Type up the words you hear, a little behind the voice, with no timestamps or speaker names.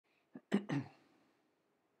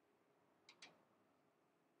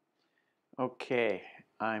Okay,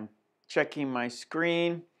 I'm checking my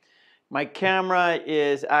screen. My camera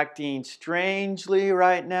is acting strangely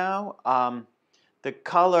right now. The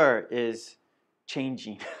color is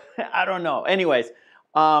changing. I don't know. Anyways,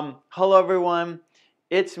 hello everyone.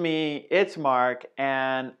 It's me, it's Mark,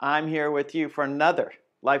 and I'm here with you for another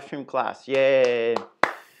live stream class. Yay!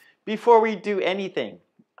 Before we do anything,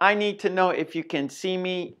 I need to know if you can see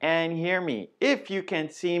me and hear me. If you can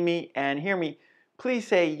see me and hear me, please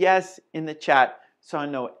say yes in the chat so I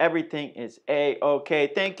know everything is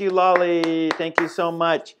A-okay. Thank you, Lolly. Thank you so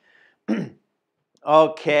much.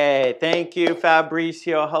 Okay, thank you,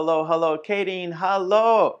 Fabricio. Hello, hello. Kadeen,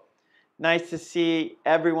 hello. Nice to see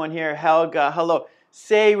everyone here. Helga, hello.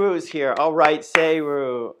 Seiru's here. All right,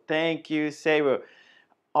 Seiru. Thank you, Seiru.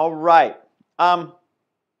 All right.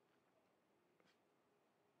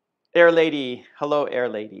 Air Lady. Hello, Air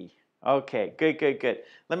Lady. Okay, good, good, good.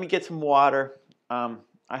 Let me get some water. I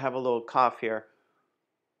have a little cough here.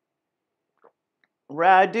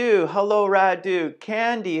 Radu. Hello, Radu.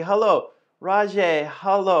 Candy. Hello. Rajay.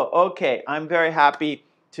 Hello. Okay, I'm very happy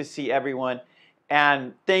to see everyone.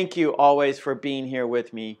 And thank you always for being here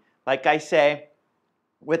with me. Like I say,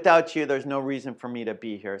 without you, there's no reason for me to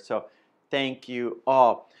be here. So thank you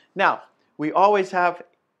all. Now, we always have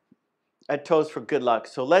a toast for good luck.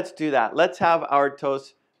 So let's do that. Let's have our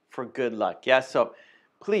toast for good luck. Yes, so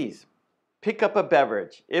please pick up a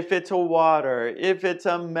beverage. If it's a water, if it's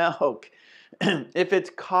a milk, if it's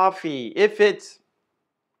coffee, if it's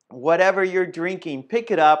whatever you're drinking,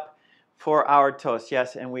 pick it up for our toast.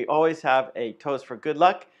 Yes, and we always have a toast for good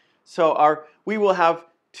luck. So we will have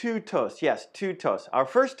two toasts. Yes, two toasts. Our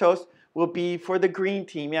first toast will be for the green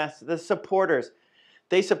team. Yes, the supporters.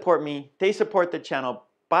 They support me. They support the channel.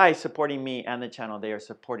 By supporting me and the channel, they are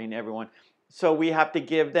supporting everyone. So we have to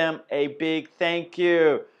give them a big thank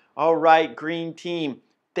you. All right, green team,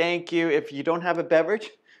 thank you. If you don't have a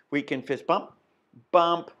beverage, we can fist bump,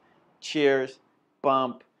 bump, cheers,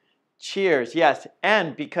 bump, cheers. Yes,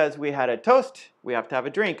 and because we had a toast, we have to have a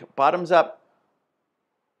drink. Bottoms up.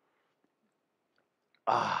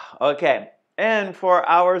 Okay, and for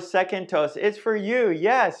our second toast, it's for you.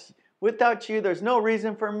 Yes, without you, there's no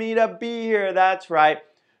reason for me to be here. That's right.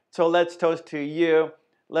 So let's toast to you.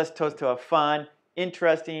 Let's toast to a fun,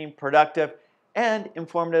 interesting, productive, and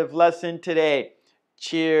informative lesson today.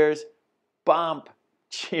 Cheers, bump,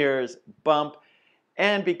 cheers, bump.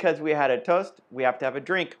 And because we had a toast, we have to have a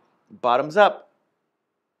drink. Bottoms up.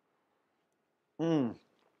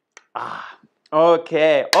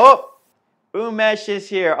 Okay. Oh, Umesh is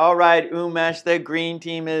here. All right, Umesh, the green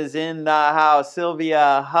team is in the house.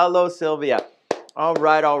 Sylvia, hello, Sylvia. All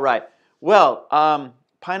right, all right. Well,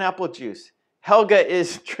 pineapple juice. Helga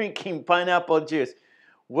is drinking pineapple juice.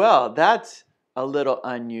 Well, that's a little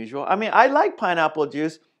unusual. I mean, I like pineapple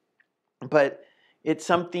juice, but it's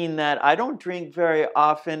something that I don't drink very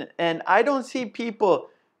often, and I don't see people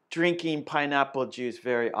drinking pineapple juice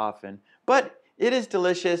very often. But it is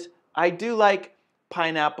delicious. I do like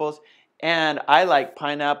pineapples, and I like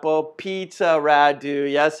pineapple pizza,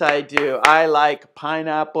 Radu. Yes, I do. I like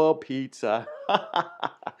pineapple pizza.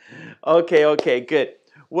 Okay, good.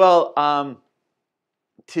 Well,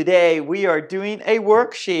 today we are doing a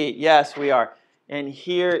worksheet. Yes, we are. And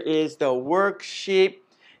here is the worksheet.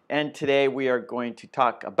 And today we are going to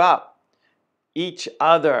talk about each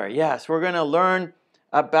other. Yes, we're going to learn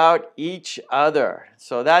about each other.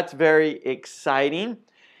 So that's very exciting.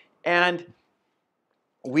 And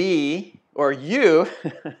we, or you,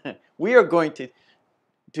 we are going to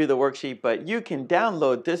do the worksheet, but you can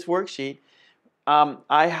download this worksheet.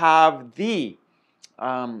 I have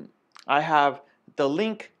the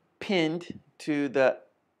link pinned to the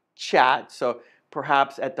chat. So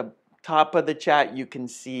perhaps at the top of the chat, you can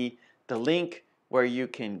see the link where you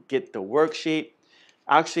can get the worksheet.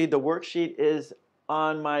 Actually, the worksheet is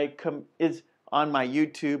on my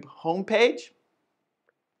YouTube homepage,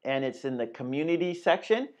 and it's in the community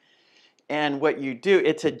section. And what you do,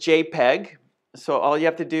 it's a JPEG. So all you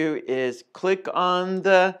have to do is click on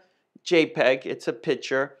the JPEG, it's a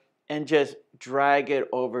picture, and just drag it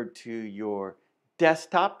over to your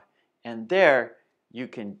desktop, and there you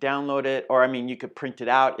can download it, or I mean you could print it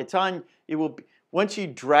out. It will be, once you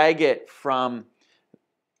drag it from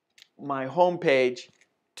my homepage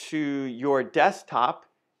to your desktop,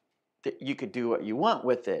 you could do what you want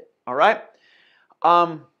with it. All right.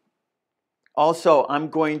 Also, I'm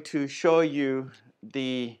going to show you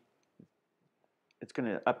it's going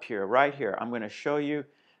to appear right here. I'm going to show you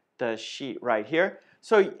the sheet right here.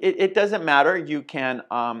 So it doesn't matter. You can,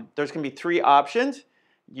 there's going to be three options.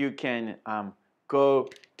 You can go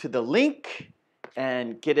to the link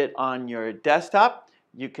and get it on your desktop.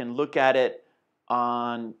 You can look at it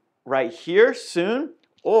on right here soon,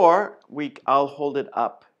 or I'll hold it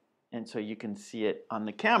up and so you can see it on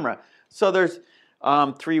the camera. So there's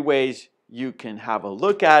 3 ways you can have a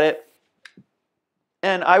look at it.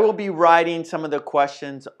 And I will be writing some of the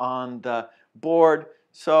questions on the board,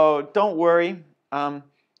 so don't worry.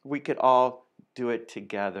 We could all do it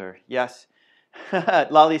together. Yes.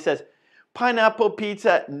 Lolly says, pineapple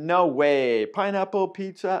pizza, no way. Pineapple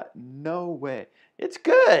pizza, no way. It's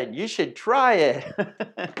good. You should try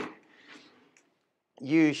it.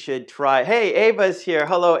 You should try. Hey, Ava's here.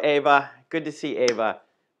 Hello, Ava. Good to see Ava.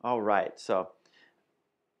 All right. So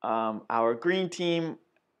our green team,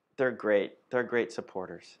 they're great. They're great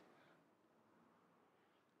supporters.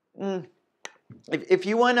 If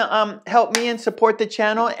you want to help me and support the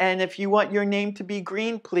channel, and if you want your name to be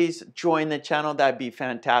green, please join the channel. That'd be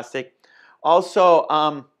fantastic. Also,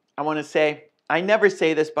 I want to say, I never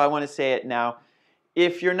say this, but I want to say it now.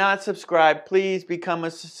 If you're not subscribed, please become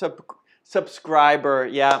a subscriber,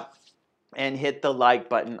 yeah, and hit the like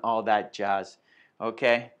button, all that jazz.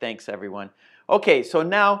 Okay, thanks everyone. Okay, so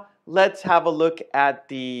now let's have a look at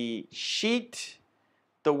the sheet,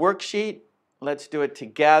 the worksheet. Let's do it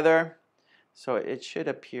together. So it should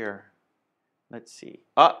appear. Let's see.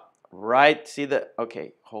 Right, see the,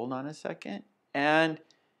 okay, hold on a second. And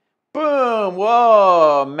boom,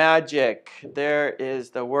 whoa, magic. There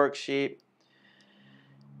is the worksheet.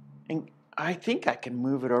 And I think I can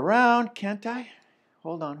move it around, can't I?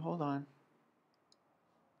 Hold on, hold on.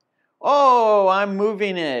 Oh, I'm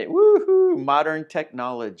moving it. Woohoo, modern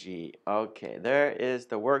technology. Okay, there is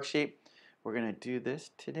the worksheet. We're going to do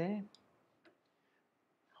this today.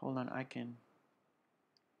 Hold on,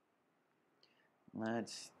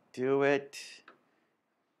 let's do it.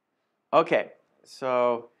 Okay,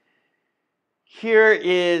 so here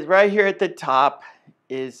is, right here at the top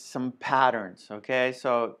is some patterns, okay?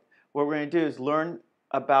 So what we're going to do is learn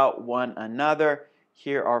about one another.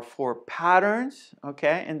 Here are 4 patterns,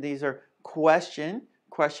 okay? And these are question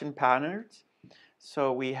patterns.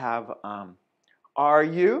 So we have, are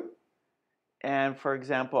you? And for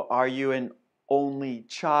example, are you an only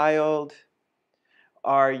child?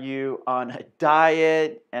 Are you on a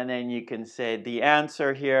diet? And then you can say the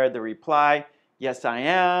answer here, the reply, yes I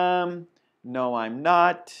am, no I'm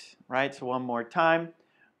not, right? So one more time.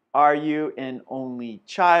 Are you an only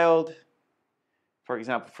child? For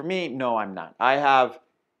example, for me, no I'm not. I have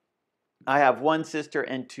 1 sister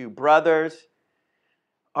and 2 brothers.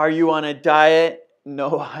 Are you on a diet?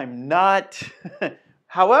 No, I'm not.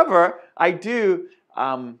 However, I do,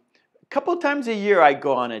 a couple times a year I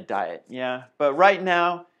go on a diet, yeah. But right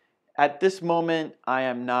now, at this moment, I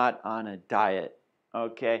am not on a diet,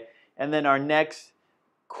 okay. And then our next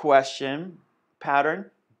question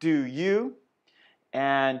pattern, do you?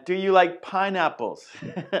 And do you like pineapples?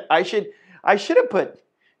 I should have put,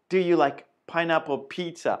 do you like pineapple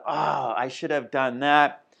pizza? Oh, I should have done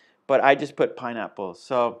that, but I just put pineapple.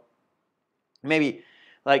 So maybe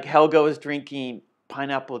like Helga was drinking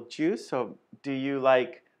pineapple juice. So do you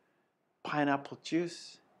like pineapple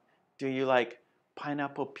juice? Do you like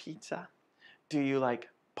pineapple pizza? Do you like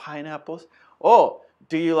pineapples? Oh,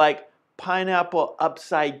 do you like pineapple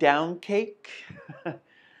upside down cake?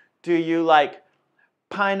 Do you like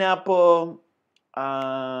pineapple,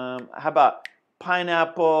 how about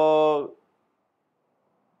pineapple,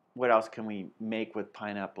 what else can we make with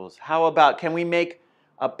pineapples? How about, can we make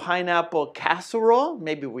a pineapple casserole?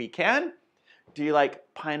 Maybe we can. Do you like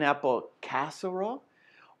pineapple casserole?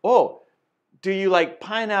 Oh, do you like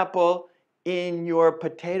pineapple in your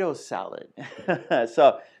potato salad?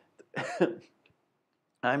 So,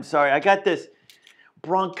 I'm sorry, I got this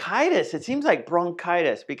bronchitis. It seems like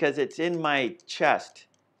bronchitis because it's in my chest.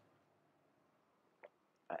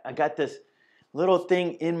 I got this little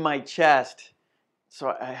thing in my chest,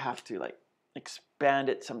 so I have to like expand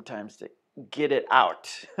it sometimes to get it out.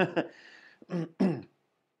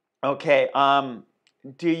 Okay,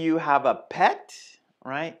 do you have a pet?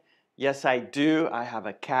 Right? Yes, I do. I have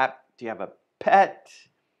a cat. Do you have a pet?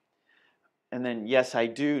 And then, yes, I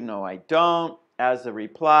do. No, I don't. As a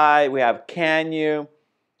reply, we have can you?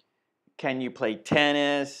 Can you play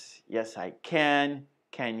tennis? Yes, I can.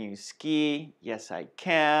 Can you ski? Yes, I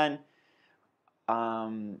can.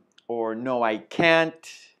 Or no, I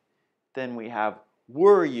can't. Then we have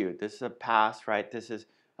were you? This is a past, right? This is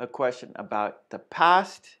a question about the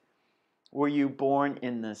past. Were you born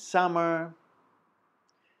in the summer?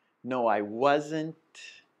 No, I wasn't.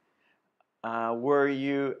 Were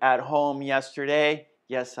you at home yesterday?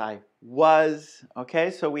 Yes, I was.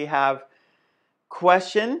 Okay, so we have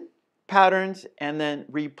question patterns and then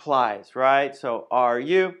replies, right? So are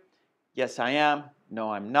you? Yes, I am.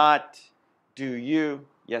 No, I'm not. Do you?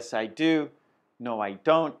 Yes, I do. No, I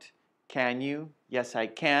don't. Can you? Yes, I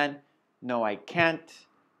can. No, I can't.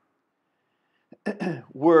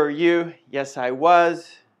 Were you? Yes, I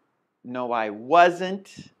was. No, I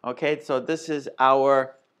wasn't. Okay, so these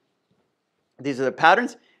are the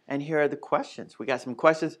patterns, and here are the questions. We got some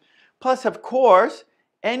questions. Plus, of course,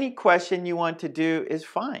 any question you want to do is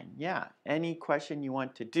fine. Yeah, any question you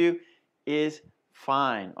want to do is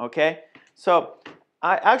fine, okay? So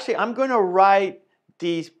I'm going to write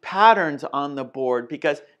these patterns on the board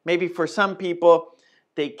because maybe for some people,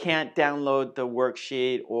 they can't download the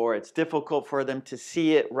worksheet or it's difficult for them to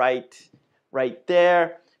see it right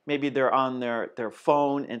there. Maybe they're on their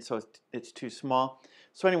phone and so it's too small.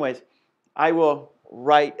 So anyways, I will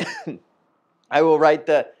write I will write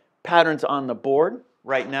the patterns on the board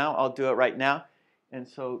right now. I'll do it right now. And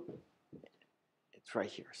so it's right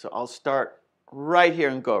here. So I'll start right here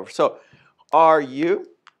and go over. So are you?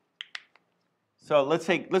 So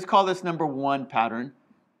let's call this number 1 pattern.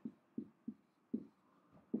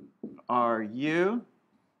 Are you?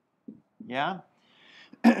 Yeah.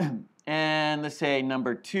 And let's say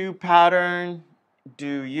number 2 pattern.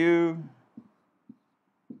 Do you?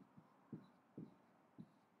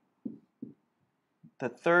 The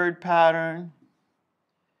 3rd pattern.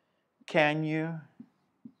 Can you?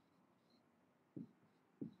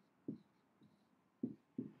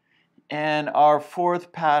 And our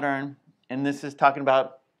 4th pattern, and this is talking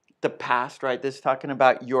about the past, right? This is talking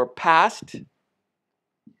about your past.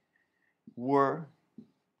 Were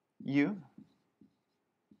you?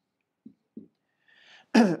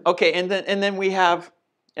 Okay, and then we have,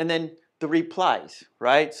 and then the replies,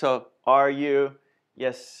 right? So are you?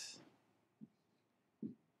 Yes.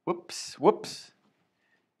 Whoops, whoops.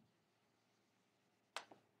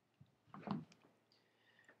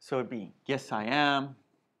 So it'd be yes, I am.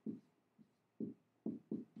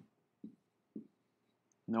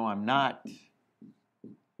 No, I'm not.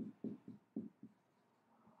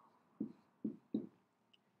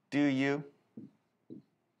 Do you?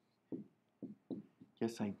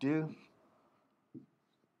 Yes, I do.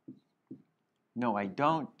 No, I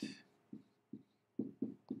don't.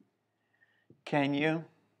 Can you?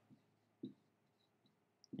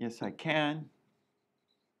 Yes, I can.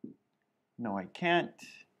 No, I can't.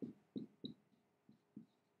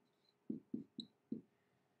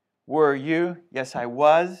 Were you? Yes, I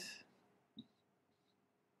was.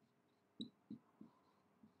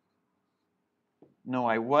 No,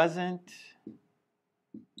 I wasn't.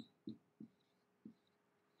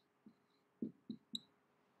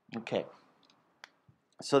 Okay.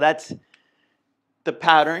 So that's the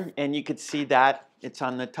pattern, and you could see that it's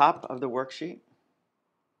on the top of the worksheet.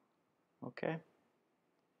 Okay.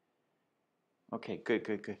 Okay, good,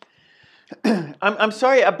 good, good. I'm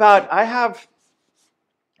sorry about, I have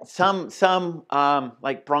some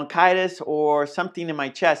like bronchitis or something in my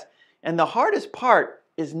chest, and the hardest part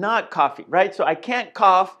is not coughing, right? So I can't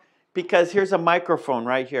cough because here's a microphone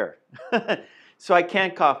right here. So I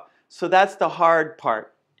can't cough. So that's the hard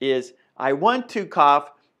part, is I want to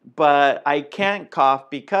cough, but I can't cough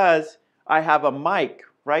because I have a mic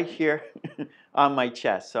right here on my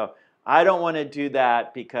chest. So I don't want to do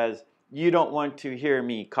that because you don't want to hear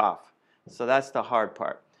me cough. So that's the hard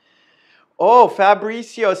part. Oh,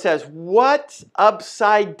 Fabricio says, what's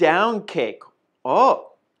upside down cake?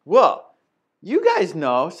 Oh, well, you guys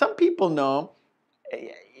know, some people know,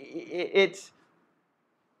 it's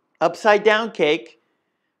upside down cake.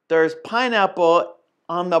 There's pineapple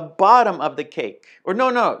on the bottom of the cake. Or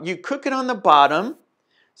no, you cook it on the bottom.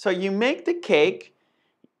 So you make the cake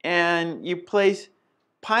and you place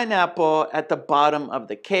pineapple at the bottom of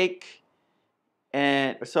the cake.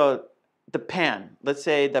 And so the pan, let's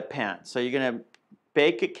say the pan. So you're going to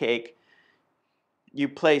bake a cake. You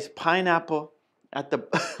place pineapple at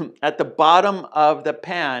the at the bottom of the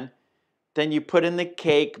pan. Then you put in the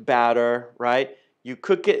cake batter, right? You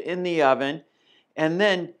cook it in the oven, and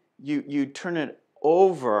then you turn it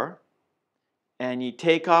over, and you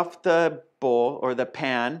take off the bowl or the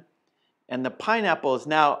pan, and the pineapple is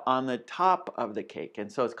now on the top of the cake.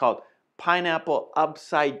 And so it's called pineapple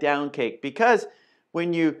upside down cake, because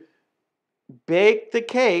when you bake the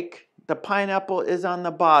cake, the pineapple is on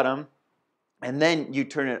the bottom, and then you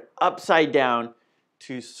turn it upside down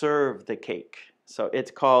to serve the cake. So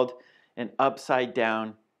it's called an upside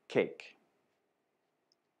down cake.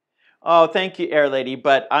 Oh, thank you, Air Lady,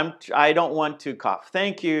 but I don't want to cough.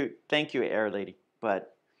 Thank you, Air Lady,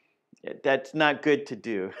 but that's not good to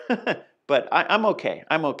do. But I'm okay.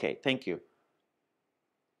 I'm okay. Thank you.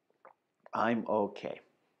 I'm okay.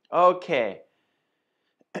 Okay.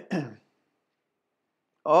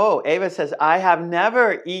 Oh, Ava says, I have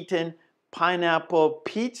never eaten pineapple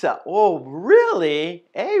pizza. Oh, really?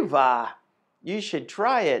 Ava, you should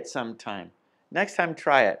try it sometime. Next time,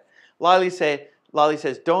 try it. Lolly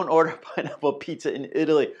says, don't order pineapple pizza in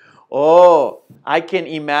Italy. Oh, I can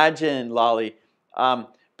imagine, Lolly,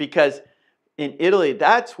 because in Italy,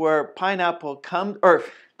 that's where pineapple comes, or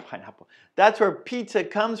pineapple, that's where pizza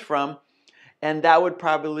comes from, and that would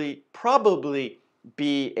probably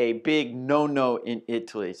be a big no-no in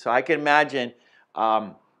Italy. So I can imagine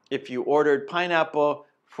if you ordered pineapple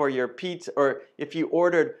for your pizza, or if you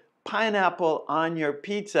ordered pineapple on your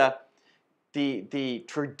pizza, the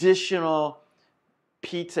traditional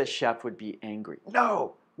pizza chef would be angry.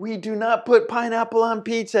 No, we do not put pineapple on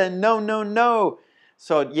pizza. No, no, no.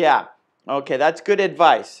 So yeah, okay, that's good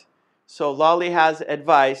advice. So Lolly has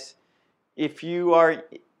advice. If you are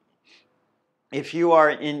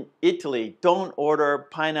in Italy, don't order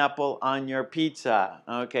pineapple on your pizza.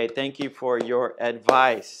 Okay, thank you for your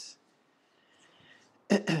advice.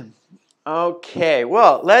 Okay,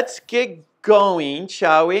 well, let's get going,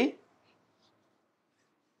 shall we?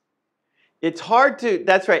 It's hard to,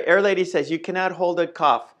 that's right, Air Lady says you cannot hold a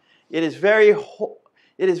cough. It is very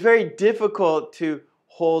difficult to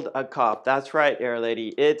hold a cough. That's right, Air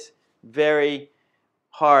Lady. It's very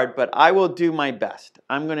hard, but I will do my best.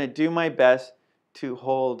 I'm going to do my best to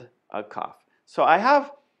hold a cough. So I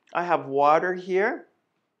have water here,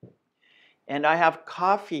 and I have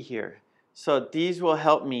coffee here. So these will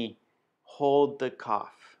help me hold the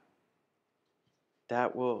cough.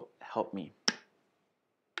 That will help me.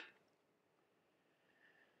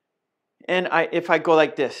 And if I go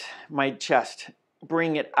like this, my chest,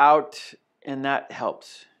 bring it out, and that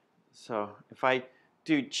helps. So if I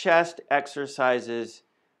do chest exercises,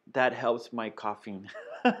 that helps my coughing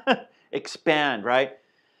expand, right?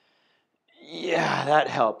 Yeah, that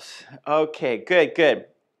helps. Okay, good, good.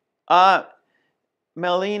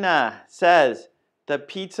 Melina says, the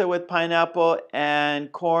pizza with pineapple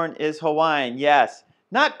and corn is Hawaiian. Yes,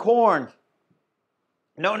 not corn.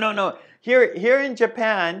 No, no, no. Here in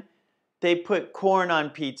Japan, they put corn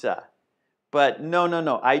on pizza. But no, no,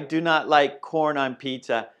 no. I do not like corn on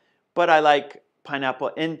pizza, but I like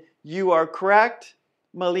pineapple. And you are correct,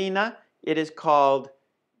 Melina. It is called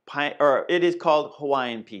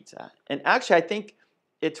Hawaiian pizza. And actually, I think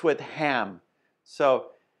it's with ham.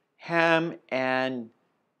 So ham and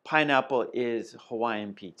pineapple is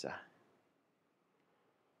Hawaiian pizza.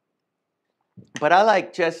 But I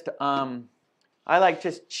like just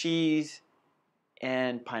cheese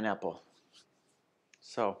and pineapple.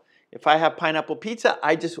 So if I have pineapple pizza,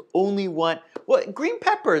 I just only want, well, green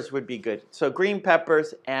peppers would be good. So green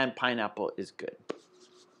peppers and pineapple is good.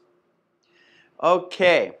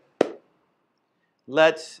 Okay,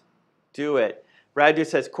 let's do it. Radu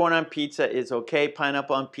says corn on pizza is okay.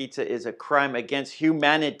 Pineapple on pizza is a crime against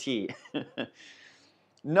humanity.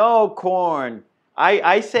 No corn.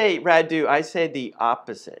 I say, Radu, I say the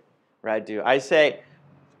opposite. Radu, I say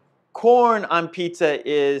corn on pizza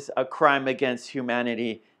is a crime against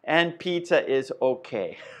humanity, and pizza is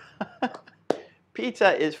okay.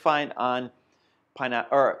 Pizza is fine on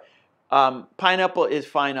pineapple, or pineapple is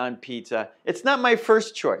fine on pizza. It's not my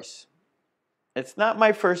first choice. It's not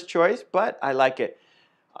my first choice, but I like it.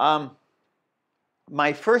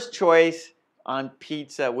 My first choice on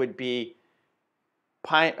pizza would be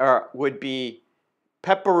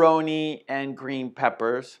pepperoni and green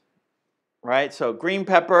peppers, right? So green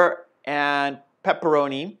pepper and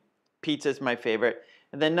pepperoni. Pizza is my favorite.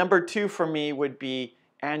 And then number 2 for me would be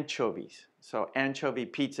anchovies. So anchovy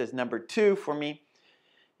pizza is number 2 for me.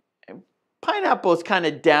 And pineapple is kind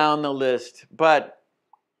of down the list, but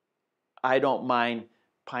I don't mind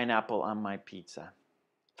pineapple on my pizza.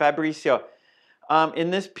 Fabricio,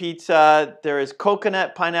 in this pizza, there is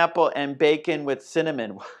coconut, pineapple, and bacon with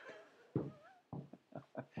cinnamon.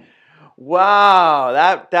 Wow,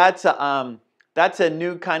 that's a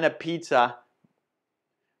new kind of pizza.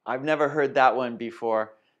 I've never heard that one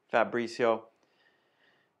before, Fabricio.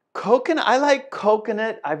 Coconut, I like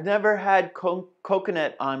coconut. I've never had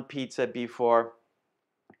coconut on pizza before.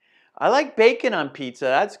 I like bacon on pizza.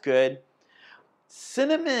 That's good.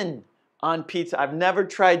 Cinnamon on pizza. I've never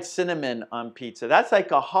tried cinnamon on pizza. That's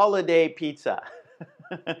like a holiday pizza.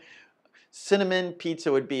 Cinnamon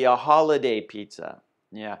pizza would be a holiday pizza.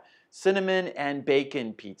 Yeah. Cinnamon and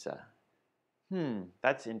bacon pizza.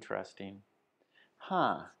 That's interesting.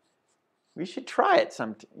 Huh. We should try it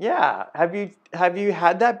sometime. Yeah. Have you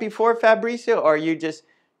had that before, Fabricio, or are you just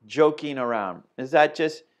joking around? Is that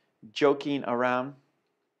just joking around?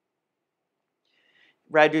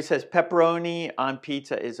 Radu says pepperoni on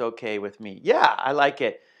pizza is okay with me. Yeah, I like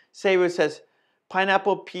it. Sewu says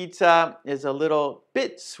pineapple pizza is a little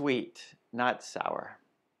bit sweet, not sour.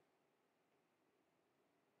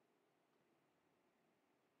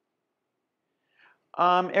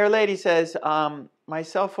 Air Lady says my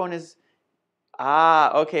cell phone is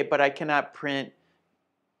okay, but I cannot print.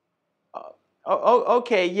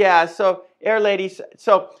 Okay, yeah. So Air Lady,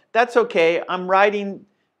 so that's okay. I'm writing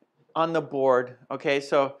on the board. Okay,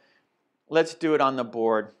 so let's do it on the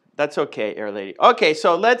board. That's okay, Air Lady. Okay,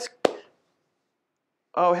 so let's.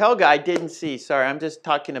 Oh, Helga, I didn't see. Sorry, I'm just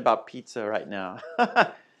talking about pizza right now.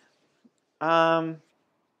 Let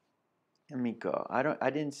me go. I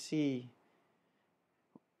didn't see.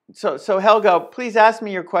 So Helga, please ask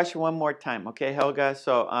me your question one more time, okay, Helga?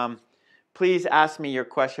 So please ask me your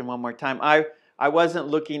question one more time. I wasn't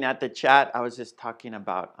looking at the chat. I was just talking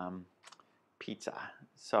about pizza.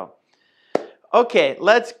 So, okay,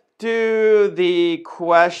 let's do the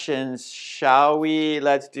questions, shall we?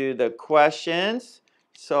 Let's do the questions.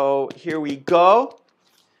 So here we go.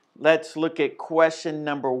 Let's look at question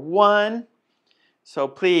number 1. So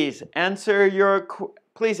please answer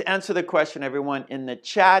the question, everyone, in the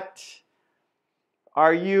chat.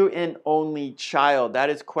 Are you an only child?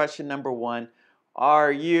 That is question number 1.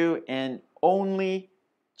 Are you an only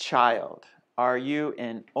child? Are you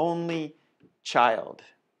an only child?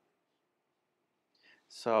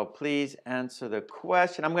 So please answer the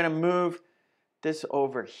question. I'm going to move this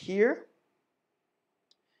over here.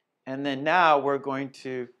 And then now we're going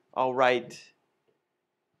to, I'll write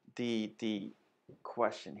the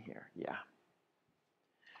question here. Yeah.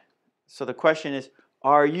 So the question is,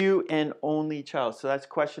 are you an only child? So that's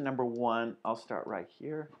question number 1. I'll start right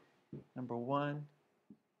here. Number 1.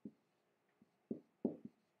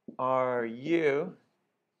 Are you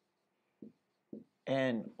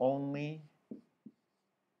an only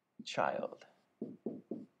child?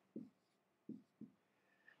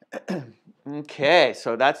 Okay,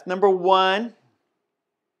 so that's number 1.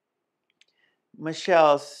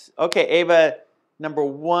 Michelle, okay, Ava, number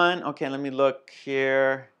 1. Okay, let me look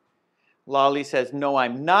here. Lolly says, no,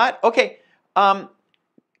 I'm not. Okay,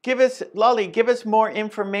 Lolly, give us more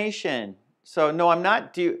information. So, no, I'm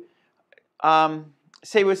not.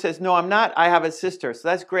 Sewu says, no, I'm not. I have a sister. So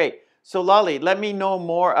that's great. So, Lolly, let me know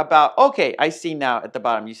more about, okay, I see now at the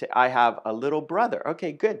bottom. You say, I have a little brother.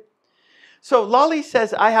 Okay, good. So, Lolly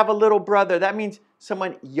says, I have a little brother. That means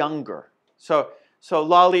someone younger. So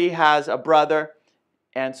Lolly has a brother,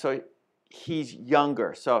 and so he's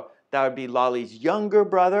younger. So, that would be Lolly's younger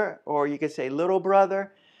brother, or you could say little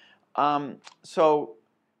brother. So,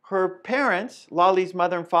 her parents, Lolly's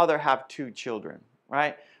mother and father, have 2 children,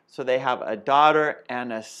 right? So they have a daughter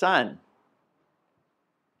and a son.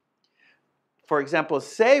 For example,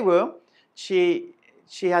 Sewu, she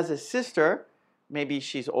has a sister. Maybe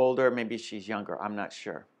she's older, maybe she's younger. I'm not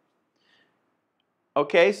sure.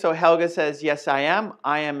 Okay, so Helga says, yes, I am.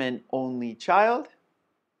 I am an only child.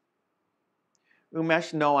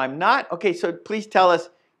 Umesh, no, I'm not. Okay, so please tell us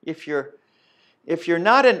if you're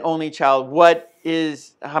not an only child,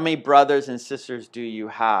 how many brothers and sisters do you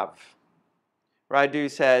have?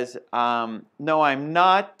 Radu says, no, I'm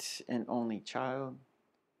not an only child.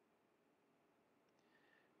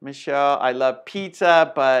 Michelle, I love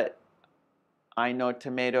pizza, but I know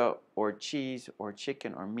tomato or cheese or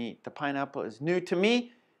chicken or meat. The pineapple is new to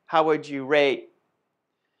me. How would you rate?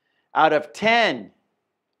 Out of 10,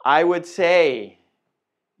 I would say,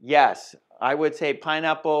 yes. I would say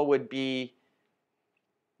pineapple would be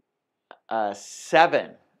a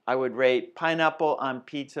 7. I would rate pineapple on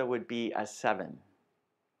pizza would be a 7.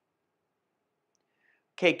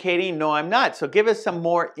 Okay, Katie, no, I'm not. So give us some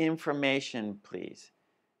more information, please.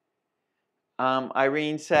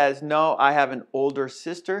 Irene says, no, I have an older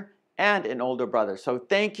sister and an older brother. So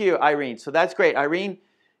thank you, Irene. So that's great. Irene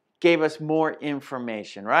gave us more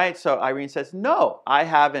information, right? So Irene says, no, I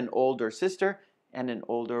have an older sister and an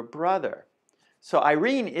older brother. So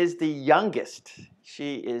Irene is the youngest.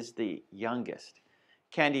 She is the youngest.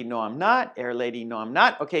 Candy, no, I'm not. Air Lady, no, I'm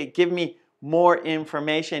not. Okay, give me more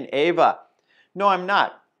information. Ava, no, I'm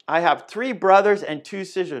not. I have 3 brothers and 2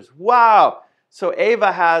 sisters. Wow. So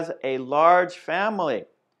Ava has a large family.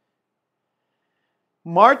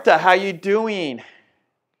 Marta, how you doing?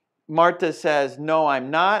 Marta says, no, I'm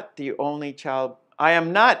not the only child. I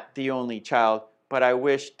am not the only child, but I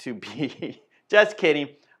wish to be. Just kidding.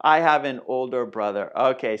 I have an older brother.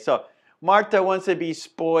 Okay, so Marta wants to be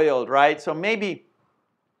spoiled, right? So maybe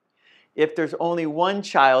if there's only one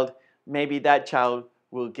child, maybe that child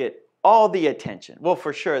will get all the attention. Well,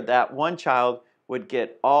 for sure, that one child would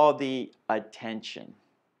get all the attention.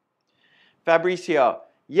 Fabricio,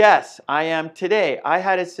 yes, I am today. I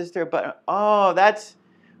had a sister, but oh,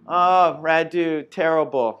 Radu,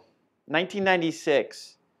 terrible.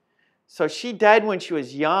 1996. So she died when she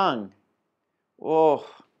was young. Oh,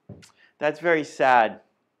 that's very sad.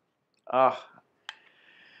 Oh,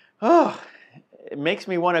 oh, it makes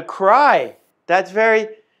me want to cry. That's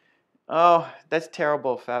that's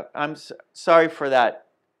terrible, Fab. I'm sorry for that.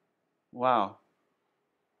 Wow.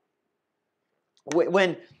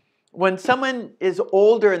 When someone is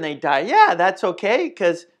older and they die, yeah, that's okay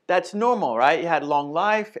because that's normal, right? You had a long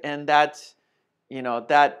life, and that's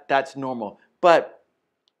that's normal. But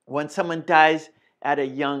when someone dies at a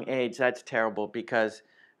young age, that's terrible because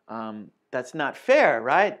that's not fair,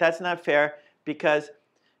 right? That's not fair because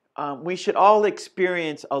we should all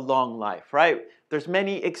experience a long life, right? There's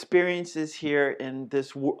many experiences here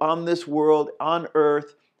on this world, on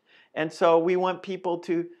Earth, and so we want people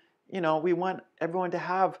to, we want everyone to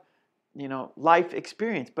have, life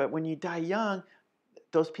experience. But when you die young,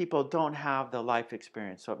 those people don't have the life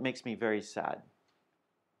experience, so it makes me very sad.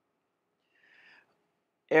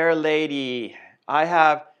 Air Lady, I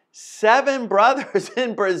have 7 brothers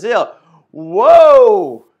in Brazil.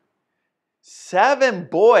 Whoa! 7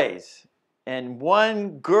 boys and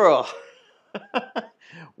 1 girl.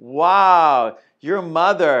 Wow, your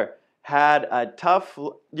mother has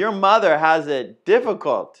it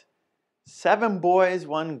difficult. 7 boys,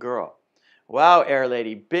 1 girl. Wow, Air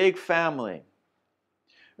Lady, big family.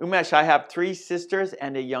 Umesh, I have 3 sisters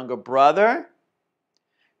and a younger brother.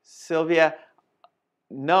 Sylvia,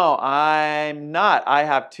 no, I'm not. I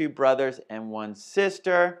have 2 brothers and 1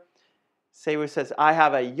 sister. Sewu says, I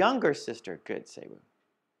have a younger sister. Good, Sewu.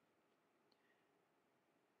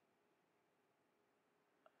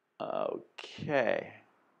 Okay.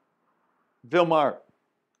 Vilmar,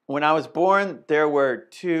 when I was born, there were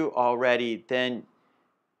 2 already. Then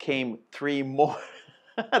came 3 more.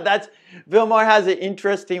 Vilmar has an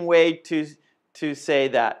interesting way to say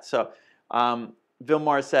that. So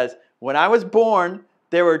Vilmar says, when I was born,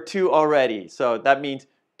 there were 2 already. So that means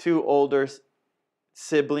 2 older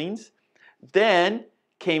siblings. Then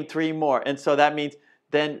came 3 more. And so that means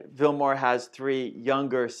then Vilmar has 3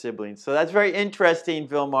 younger siblings. So that's very interesting,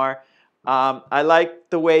 Vilmar. I like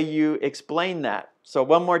the way you explain that. So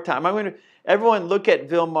one more time. Everyone look at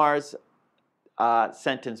Vilmar's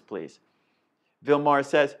sentence, please. Vilmar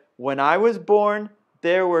says, when I was born,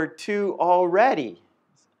 there were 2 already.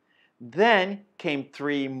 Then came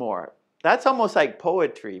 3 more. That's almost like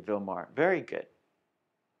poetry, Vilmar. Very good.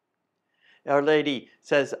 Our lady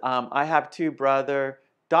says, I have 2 brother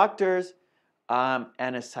doctors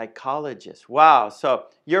and a psychologist. Wow, so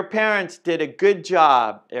your parents did a good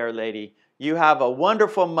job, Our Lady. You have a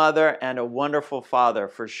wonderful mother and a wonderful father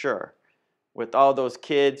for sure, with all those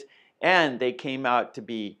kids, and they came out to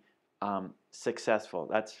be successful.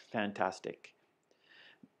 That's fantastic.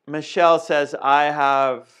 Michelle says, I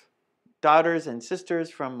have daughters and sisters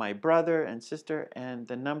from my brother and sister, and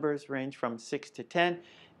the numbers range from 6 to 10,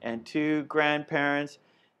 and 2 grandparents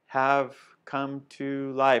have come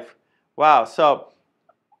to life. Wow, so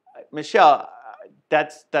Michelle,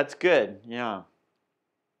 that's good, yeah.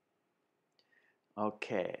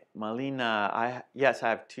 Okay, Malina, yes, I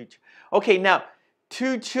have 2. Okay, now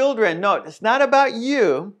 2 children. No, it's not about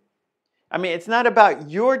you. I mean, it's not about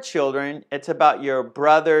your children. It's about your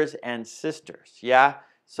brothers and sisters. Yeah.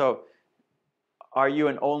 So, are you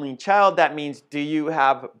an only child? That means, do you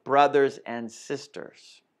have brothers and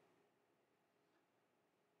sisters?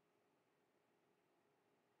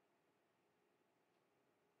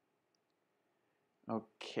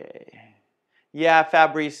 Okay. Yeah,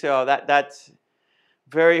 Fabrizio, that's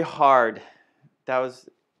very hard. That was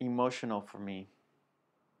emotional for me.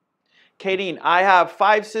 Kadeen, I have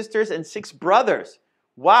 5 sisters and 6 brothers.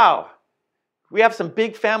 Wow. We have some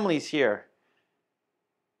big families here.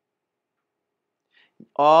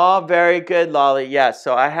 Oh, very good, Lolly. Yes,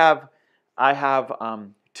 so I have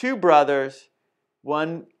 2 brothers.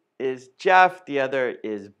 One is Jeff, the other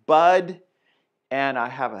is Bud, and I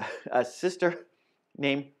have a sister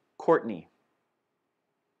named Courtney.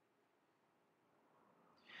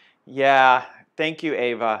 Yeah, thank you,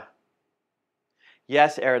 Ava.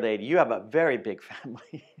 Yes, Air Lady, you have a very big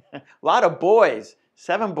family. A lot of boys,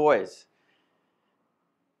 7 boys.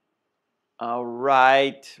 All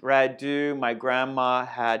right, Radu, my grandma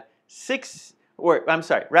had 6, or I'm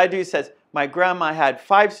sorry, Radu says, my grandma had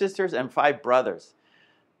 5 sisters and 5 brothers.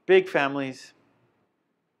 Big families.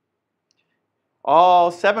 All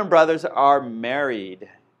 7 brothers are married.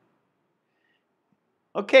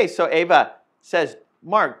 Okay, so Ava says,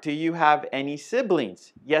 Mark, do you have any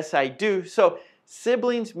siblings? Yes, I do. So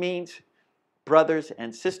siblings means brothers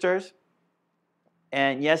and sisters.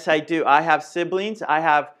 And yes, I do. I have siblings. I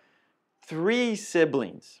have 3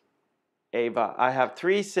 siblings, Ava. I have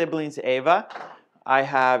 3 siblings, Ava. I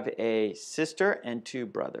have a sister and 2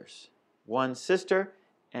 brothers. 1 sister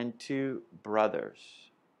and 2 brothers.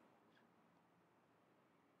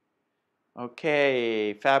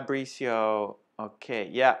 Okay, Fabricio. Okay,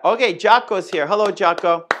 yeah. Okay, Jocko's here. Hello,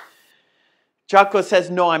 Jocko. Jocko says,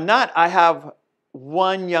 no, I'm not. I have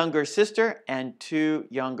 1 younger sister and 2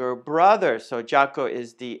 younger brothers. So Jocko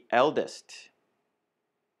is the eldest.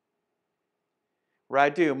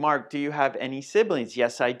 Radu, Mark, do you have any siblings?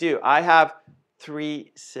 Yes, I do. I have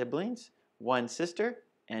 3 siblings, 1 sister,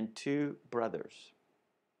 and 2 brothers.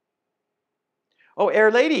 Oh, Air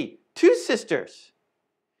Lady, 2 sisters.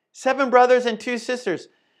 7 brothers and 2 sisters.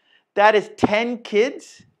 That is 10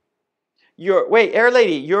 kids? Wait, Air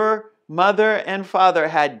Lady, your mother and father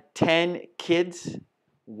had 10 kids?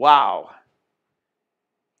 Wow.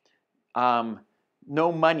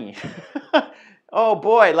 No money. Oh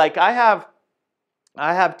boy, like I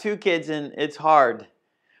have 2 kids and it's hard.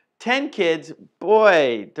 10 kids,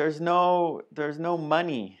 boy, there's no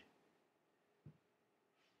money.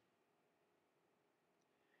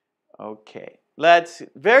 Okay,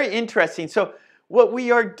 very interesting. So what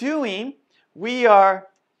we are doing, we are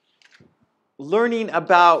learning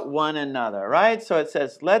about one another, right? So it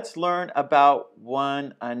says, let's learn about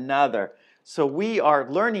one another. So we are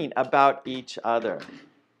learning about each other.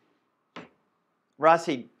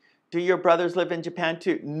 Rossi, do your brothers live in Japan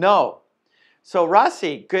too? No. So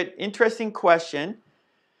Rossi, good, interesting question.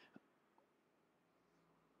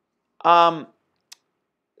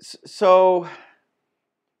 So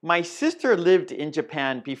my sister lived in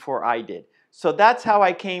Japan before I did. So that's how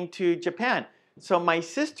I came to Japan. So my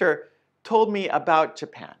sister told me about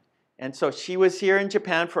Japan. And so she was here in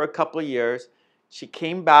Japan for a couple of years. She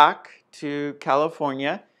came back to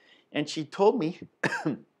California and she told me,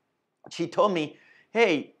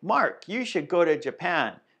 hey, Mark, you should go to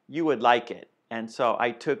Japan. You would like it. And so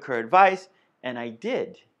I took her advice and I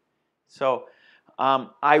did. So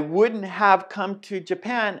I wouldn't have come to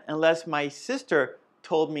Japan unless my sister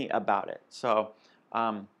told me about it. So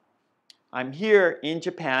I'm here in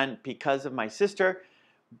Japan because of my sister,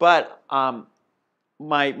 but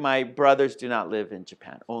my brothers do not live in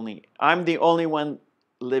Japan. I'm the only one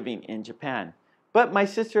living in Japan. But my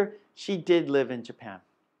sister, she did live in Japan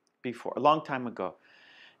before, a long time ago.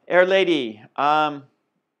 Air Lady,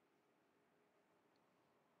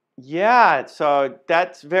 yeah, so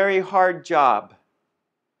that's very hard job.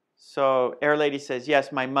 So Air Lady says,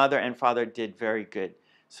 yes, my mother and father did very good.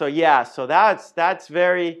 So yeah, so that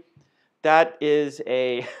is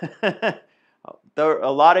a there are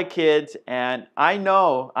a lot of kids, and I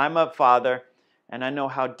know I'm a father, and I know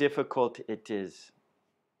how difficult it is.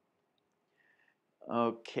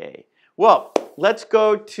 Okay, well, let's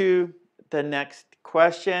go to the next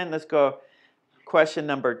question. Let's go question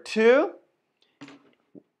number 2.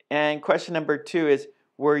 And question number 2 is,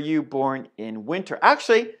 were you born in winter?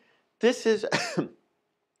 Actually, this is,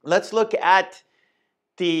 let's look at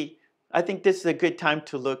I think this is a good time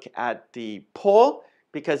to look at the poll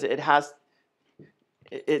because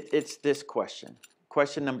it's this question.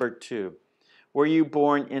 Question number 2. Were you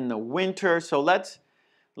born in the winter? So let's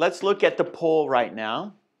look at the poll right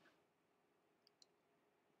now.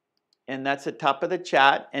 And that's the top of the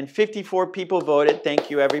chat. And 54 people voted.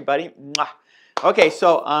 Thank you, everybody. Mwah. Okay,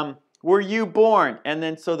 so were you born? And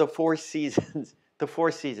then so the 4 seasons. The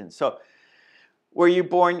 4 seasons. So were you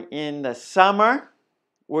born in the summer?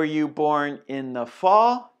 Were you born in the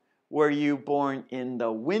fall? Were you born in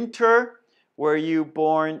the winter? Were you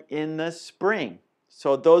born in the spring?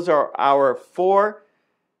 So those are our 4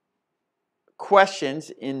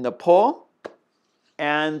 questions in the poll.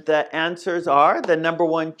 And the answers are the number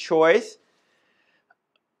 1 choice,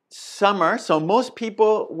 summer. So most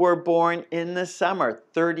people were born in the summer.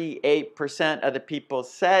 38% of the people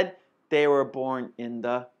said they were born in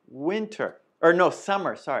the winter. Or no,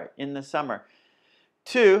 summer, sorry, in the summer.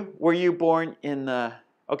 2, were you born in the...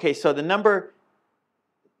 Okay, so the number...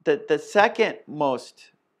 The second most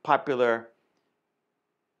popular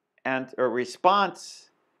response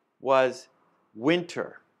was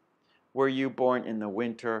winter. Were you born in the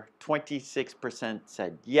winter? 26%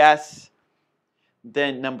 said yes.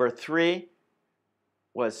 Then number 3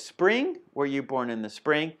 was spring. Were you born in the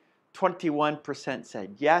spring? 21%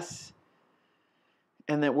 said yes.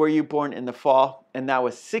 And then were you born in the fall? And that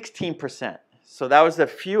was 16%. So that was the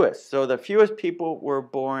fewest. So the fewest people were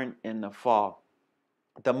born in the fall.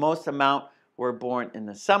 The most amount were born in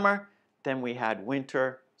the summer. Then we had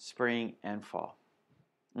winter, spring, and fall.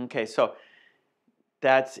 Okay, so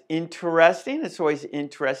That's interesting. It's always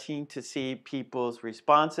interesting to see people's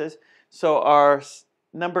responses. So our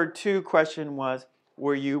number 2 question was,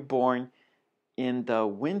 were you born in the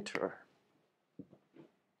winter?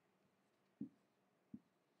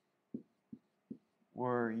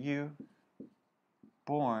 Were you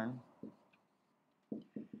born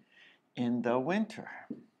in the winter?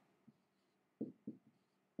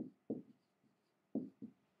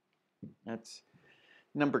 That's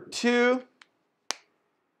number 2.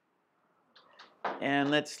 And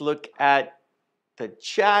let's look at the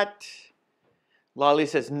chat. Lolly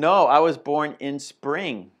says, no, I was born in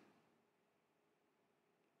spring.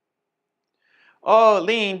 Oh,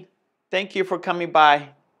 Lean, thank you for coming by.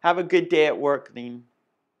 Have a good day at work, Lean.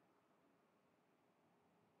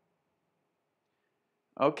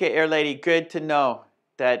 Okay, Air Lady, good to know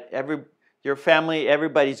that your family,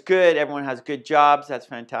 everybody's good, everyone has good jobs. That's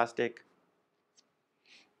fantastic.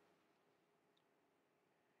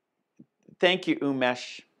 Thank you,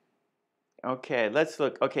 Umesh. Okay, let's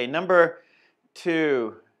look. Okay, number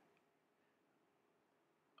 2.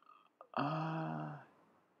 Air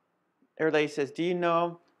Lady says, do you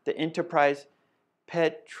know the enterprise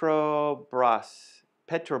Petrobras?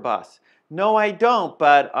 No, I don't,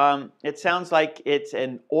 but it sounds like it's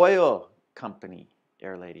an oil company,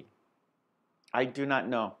 Air Lady. I do not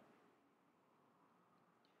know.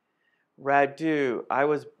 Radu, I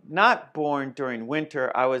was not born during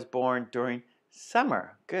winter. I was born during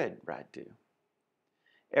summer. Good, Radu.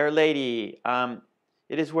 Air Lady,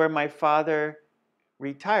 it is where my father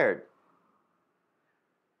retired.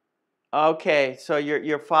 Okay, so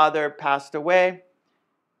your father passed away,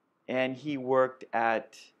 and he worked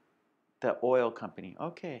at the oil company.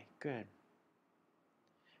 Okay, good.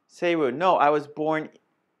 Seiwu, no, I was born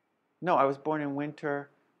in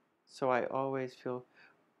winter, so I always feel.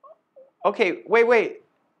 Okay, wait.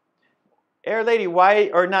 Air Lady,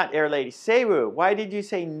 why, or not Air Lady, Seiwu, why did you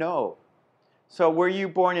say no? So were you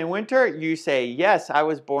born in winter? You say, yes, I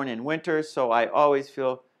was born in winter, so I always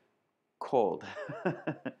feel cold.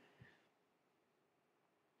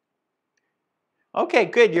 Okay,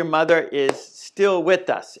 good. Your mother is still with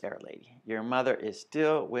us, Air Lady. Your mother is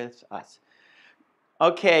still with us.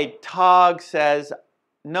 Okay, Tog says,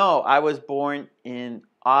 no, I was born in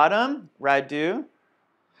autumn. Radu.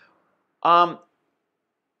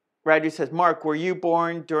 Radu says, Mark, were you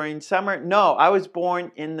born during summer? No, I was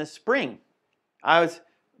born in the spring. I was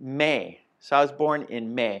May. So I was born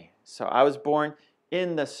in May. So I was born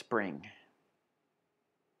in the spring.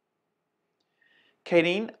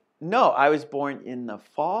 Katie, no, I was born in the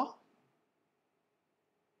fall.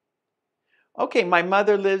 Okay, my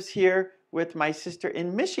mother lives here with my sister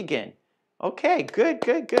in Michigan. Okay,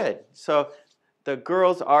 good. So the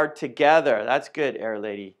girls are together. That's good, Air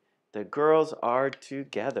Lady. The girls are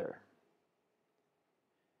together.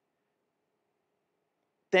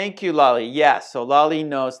 Thank you, Lolly. Yes, so Lolly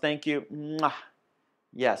knows. Thank you. Mwah.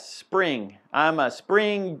 Yes, spring. I'm a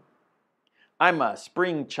spring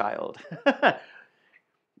child.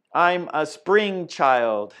 I'm a spring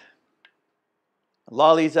child.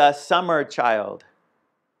 Lolly's a summer child.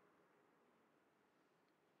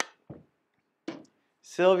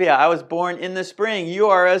 Sylvia, I was born in the spring. You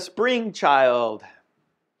are a spring child.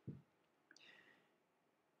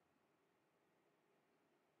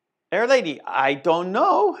 Air Lady, I don't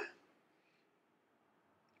know.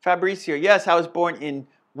 Fabricio, yes, I was born in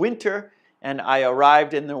winter and I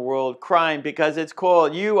arrived in the world crying because it's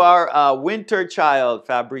cold. You are a winter child,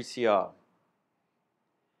 Fabricio.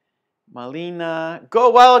 Malina, go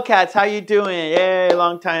Wildcats, how you doing? Yay,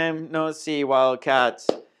 long time no see, Wildcats.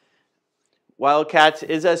 Wildcats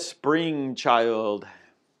is a spring child.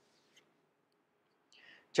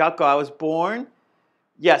 Jaco, I was born.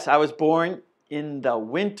 Yes, I was born in the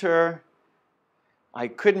winter. I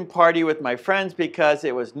couldn't party with my friends because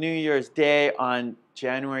it was New Year's Day on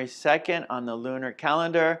January 2nd on the lunar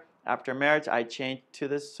calendar. After marriage, I changed to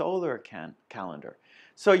the solar calendar.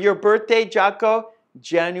 So your birthday, Jaco,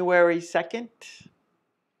 January 2nd?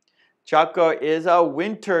 Jaco is a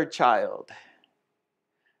winter child.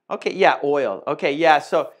 Okay, yeah, oil. Okay, yeah,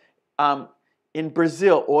 so in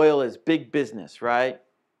Brazil, oil is big business, right?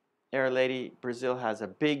 Air Lady, Brazil has a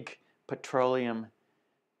big petroleum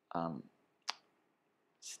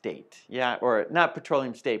state. Yeah, or not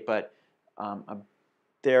petroleum state, but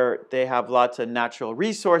they have lots of natural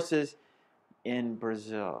resources in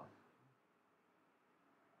Brazil.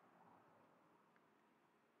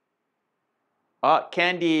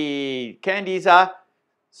 Candy's a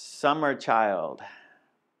summer child.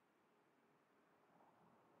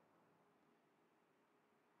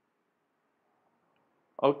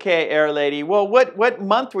 Okay, Air Lady. Well, what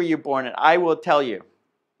month were you born in? I will tell you.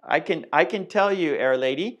 I can tell you, Air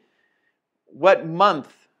Lady, what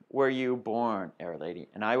month were you born, Air Lady?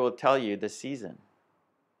 And I will tell you the season.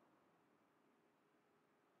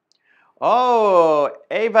 Oh,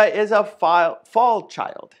 Ava is a fall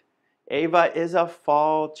child. Ava is a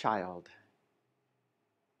fall child.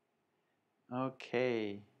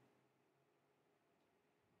 Okay.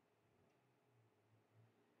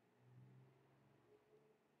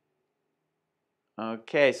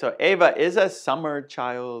 Okay, so Ava is a summer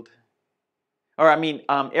child. Or I mean,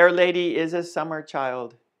 Air Lady is a summer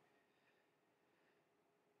child.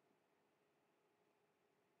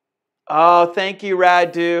 Oh, thank you,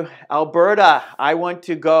 Radu. Alberta, I want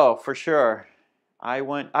to go for sure.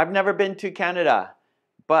 I've never been to Canada,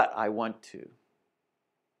 but I want to.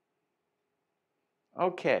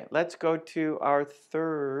 Okay, let's go to our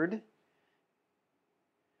third.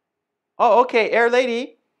 Oh, okay, Air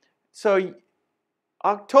Lady. So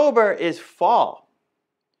October is fall.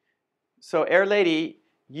 So Air Lady,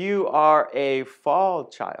 you are a fall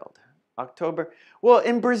child. October. Well,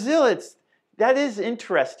 in Brazil, that is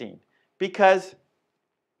interesting because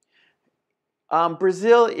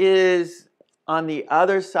Brazil is on the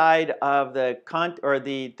other side of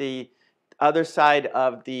the other side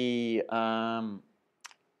of the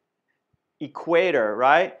equator,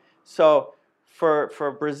 right? So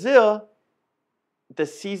for Brazil, the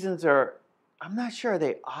seasons are, I'm not sure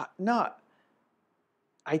they are not.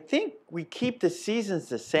 I think we keep the seasons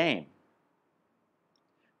the same.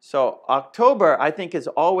 So October, I think, is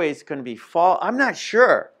always going to be fall. I'm not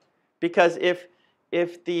sure because if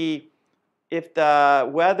the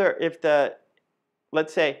weather,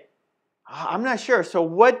 let's say, I'm not sure.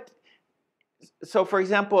 So for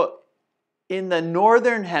example, in the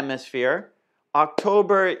northern hemisphere,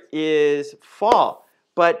 October is fall,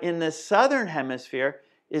 but in the southern hemisphere,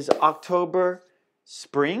 is October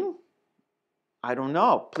spring? I don't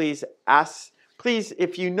know. Please ask. Please,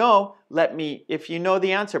 if you know, if you know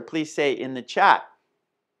the answer, please say in the chat.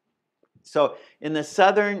 So in the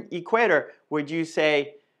southern equator, would you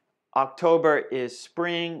say October is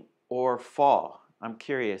spring or fall? I'm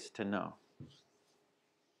curious to know.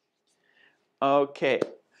 Okay.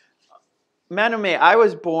 Manume, I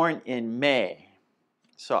was born in May.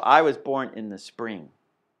 So I was born in the spring.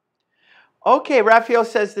 Okay, Rafael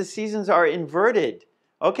says the seasons are inverted.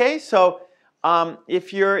 Okay, so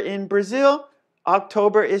if you're in Brazil,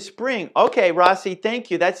 October is spring. Okay, Rossi, thank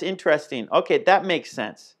you. That's interesting. Okay, that makes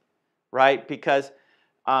sense, right? Because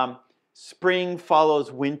spring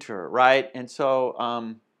follows winter, right? And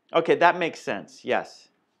so, okay, that makes sense. Yes,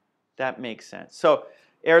 that makes sense. So,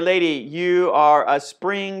 Air Lady, you are a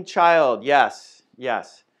spring child. Yes,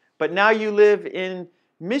 yes. But now you live in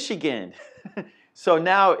Michigan. So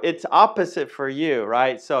now it's opposite for you,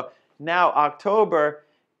 right? So now October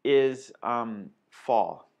is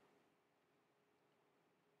fall.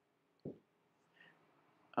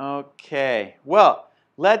 Okay, well,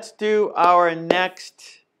 let's do our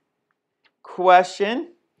next question.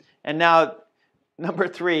 And now, number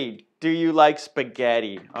 3, do you like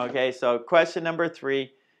spaghetti? Okay, so question number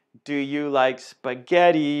 3, do you like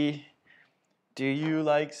spaghetti? Do you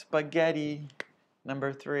like spaghetti?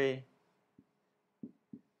 Number 3.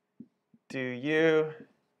 Do you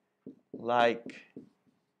like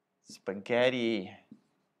spaghetti?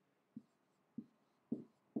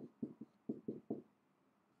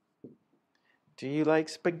 Do you like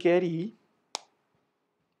spaghetti?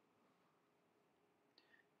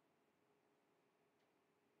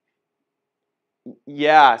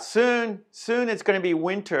 Yeah, soon it's going to be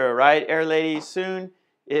winter, right, Air Lady? Soon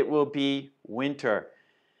it will be winter.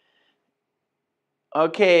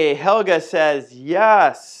 Okay, Helga says,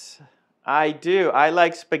 yes, I do. I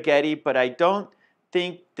like spaghetti, but I don't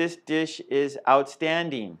think this dish is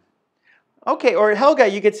outstanding. Okay, or Helga,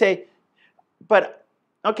 you could say,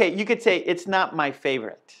 okay, you could say it's not my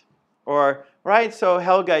favorite. Or, right, so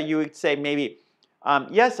Helga, you would say maybe,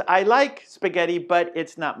 yes, I like spaghetti, but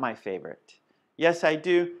it's not my favorite. Yes, I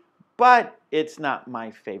do, but it's not my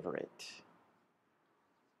favorite.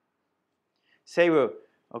 Sewu,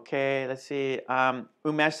 okay, let's see.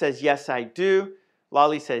 Umesh says, yes, I do.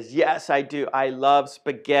 Lolly says, yes, I do. I love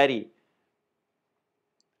spaghetti.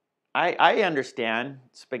 I understand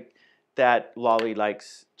that Lolly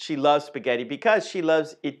she loves spaghetti because she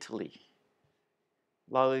loves Italy.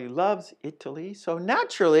 Lolly loves Italy, so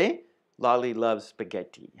naturally, Lolly loves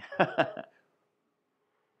spaghetti.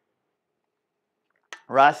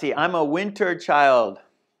 Rossi, I'm a winter child.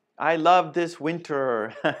 I love this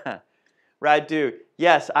winter. Radu,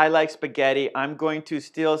 yes, I like spaghetti. I'm going to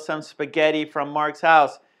steal some spaghetti from Mark's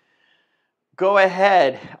house. Go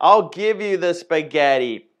ahead. I'll give you the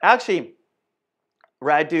spaghetti. Actually,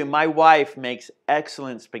 Radu, my wife makes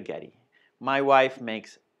excellent spaghetti. My wife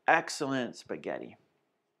makes excellent spaghetti.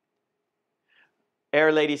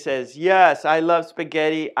 Air Lady says, yes, I love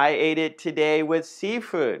spaghetti. I ate it today with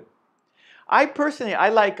seafood. I personally, I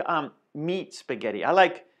like meat spaghetti. I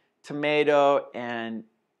like tomato and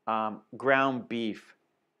ground beef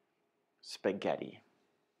spaghetti.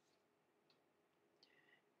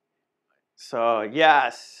 So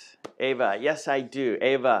yes, Ava, yes I do.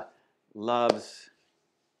 Ava loves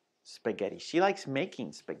spaghetti. She likes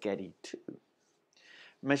making spaghetti too.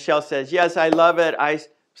 Michelle says, yes, I love it. I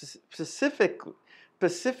specifically,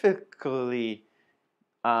 specifically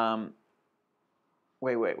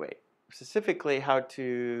how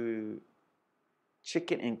to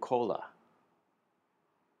chicken and cola.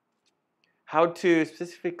 How to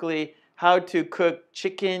cook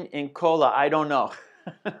chicken in cola. I don't know.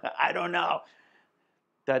 I don't know.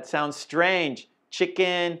 That sounds strange.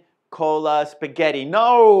 Chicken, cola, spaghetti.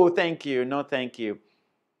 No, thank you. No, thank you.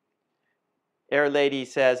 Air Lady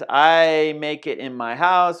says, I make it in my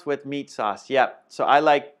house with meat sauce. Yep. So I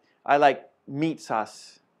like meat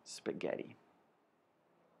sauce spaghetti.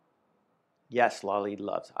 Yes, Lolly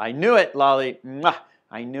loves. I knew it, Lolly. Mwah,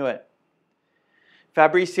 I knew it.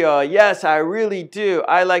 Fabricio, yes, I really do.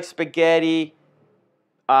 I like spaghetti,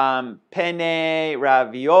 penne,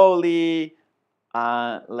 ravioli,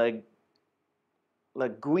 linguine,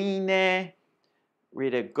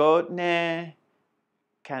 rigatone,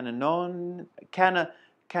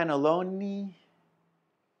 cannelloni.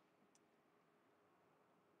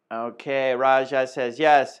 Okay, Raja says,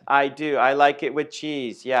 yes, I do. I like it with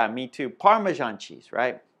cheese. Yeah, me too. Parmesan cheese,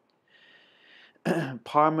 right?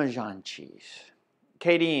 Parmesan cheese.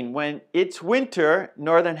 Kadeen, when it's winter,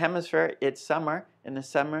 northern hemisphere, it's summer. In the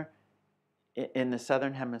summer, in the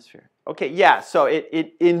southern hemisphere. Okay, yeah, so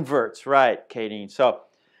it inverts, right, Kadeen? So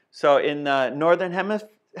in the northern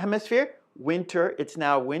hemisphere, winter, it's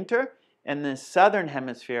now winter. And the southern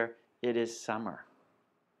hemisphere, it is summer.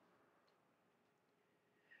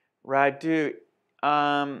 Radu,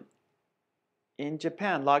 in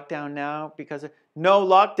Japan, lockdown now because of, no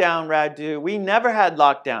lockdown, Radu. We never had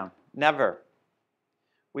lockdown, never.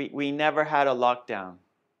 We never had a lockdown.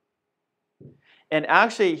 And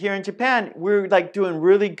actually, here in Japan, we're like doing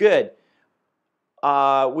really good.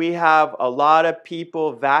 We have a lot of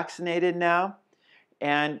people vaccinated now,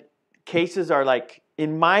 and cases are like,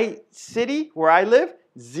 in my city where I live,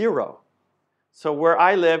 0. So where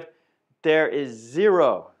I live, there is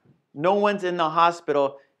 0. No one's in the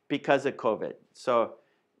hospital because of COVID. So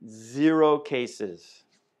 0 cases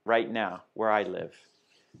right now where I live.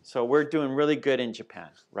 So we're doing really good in Japan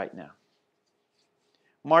right now.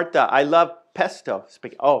 Martha, I love pesto.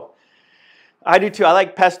 Oh, I do too. I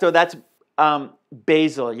like pesto. That's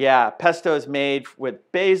basil. Yeah, pesto is made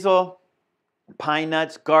with basil, pine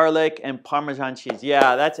nuts, garlic, and Parmesan cheese.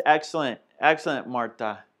 Yeah, that's excellent. Excellent,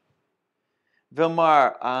 Martha.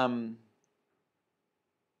 Vilmar,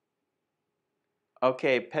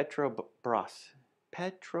 okay, Petrobras.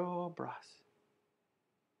 Petrobras.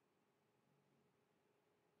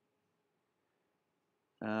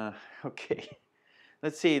 Okay.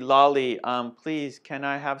 Let's see, Lolly, please, can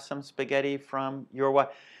I have some spaghetti from your wife?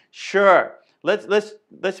 Sure.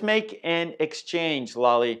 Let's make an exchange,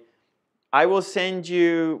 Lolly. I will send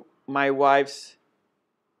you my wife's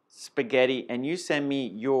spaghetti and you send me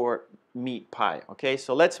your meat pie. Okay,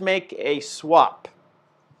 so let's make a swap.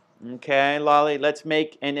 Okay, Lolly, let's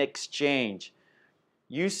make an exchange.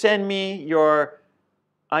 You send me your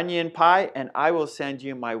onion pie and I will send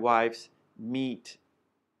you my wife's meat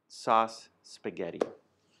sauce spaghetti.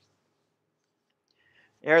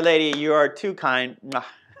 Air Lady, you are too kind.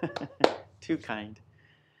 Too kind.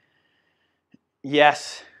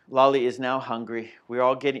 Yes, Lolly is now hungry. We're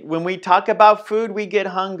all getting, when we talk about food, we get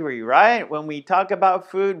hungry, right? When we talk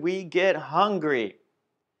about food, we get hungry.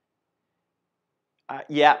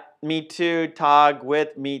 Yeah, me too, Tog,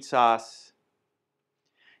 with meat sauce.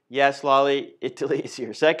 Yes, Lolly, Italy is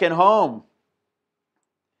your second home.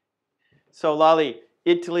 So, Lolly,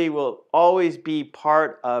 Italy will always be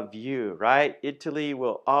part of you, right? Italy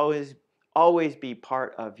will always be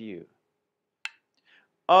part of you.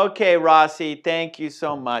 Okay, Rossi, thank you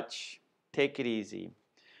so much. Take it easy.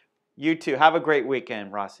 You too. Have a great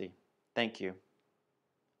weekend, Rossi. Thank you.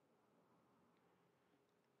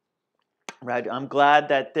 Radu, I'm glad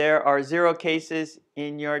that there are 0 cases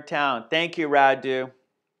in your town. Thank you, Radu.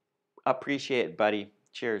 Appreciate it, buddy.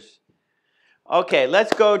 Cheers. Okay,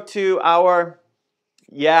 let's go to our,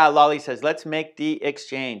 yeah, Lolly says, let's make the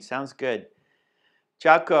exchange. Sounds good.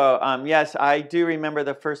 Jaco, yes, I do remember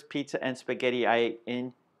the first pizza and spaghetti I ate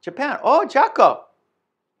in Japan. Oh, Jaco,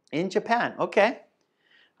 in Japan. Okay.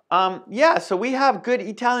 Yeah, so we have good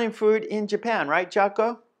Italian food in Japan, right,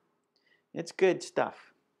 Jaco? It's good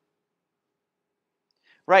stuff.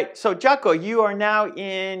 Right, so Jaco,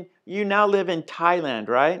 you now live in Thailand,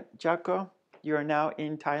 right, Jaco? You are now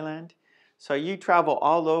in Thailand? So you travel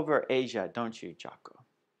all over Asia, don't you, Jaco?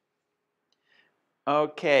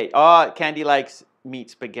 Okay, oh, Candy likes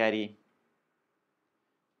meat spaghetti.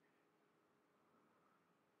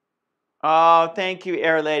 Oh, thank you,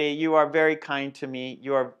 Air Lady. You are very kind to me.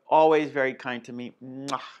 You are always very kind to me.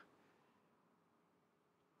 Mwah.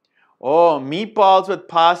 Oh, meatballs with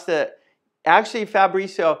pasta. Actually,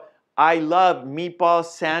 Fabrizio, I love meatball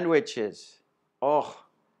sandwiches. Oh,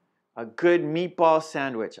 a good meatball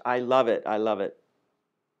sandwich. I love it. I love it.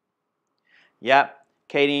 Yep,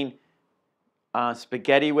 Kadeen,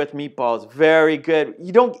 spaghetti with meatballs. Very good.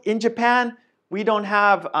 You don't, in Japan, we don't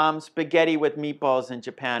have spaghetti with meatballs in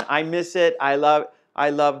Japan. I miss it. I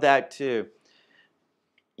love that too.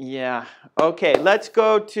 Yeah. Okay, let's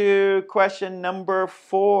go to question number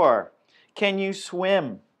 4. Can you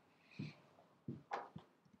swim?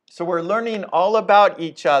 So we're learning all about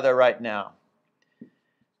each other right now.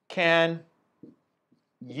 Can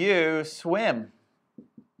you swim?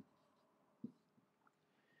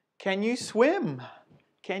 Can you swim?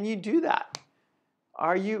 Can you do that?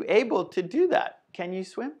 Are you able to do that? Can you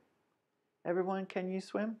swim? Everyone, can you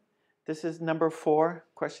swim? This is number 4,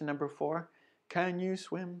 question number 4. Can you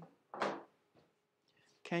swim?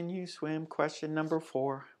 Can you swim? Question number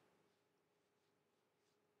 4.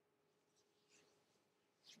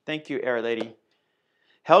 Thank you, Air Lady.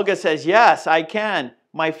 Helga says, yes, I can.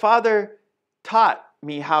 My father taught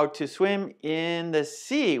me how to swim in the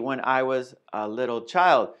sea when I was a little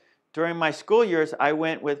child. During my school years, I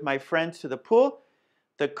went with my friends to the pool.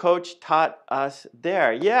 The coach taught us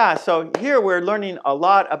there. Yeah, so here we're learning a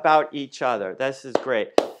lot about each other. This is great.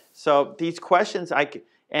 So these questions,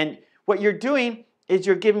 and what you're doing is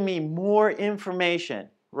you're giving me more information,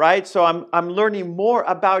 right? So I'm learning more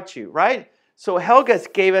about you, right? So Helga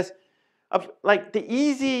gave us like the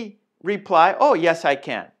easy reply, oh, yes, I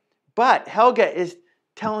can. But Helga is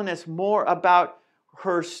telling us more about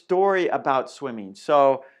her story about swimming.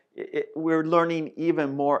 So we're learning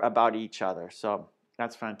even more about each other. So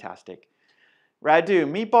that's fantastic. Radu,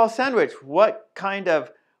 meatball sandwich. What kind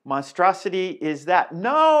of monstrosity is that?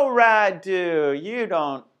 No, Radu, you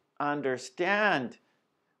don't understand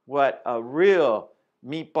what a real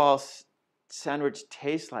meatball sandwich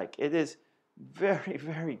tastes like. It is very,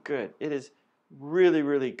 very good. It is really,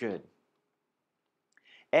 really good.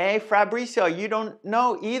 Hey, Fabrizio, you don't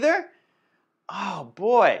know either? Oh,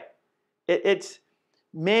 boy. It's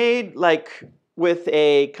made like with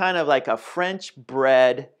a kind of like a French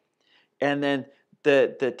bread and then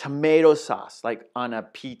the tomato sauce, like on a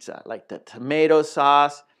pizza, like the tomato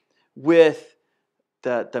sauce with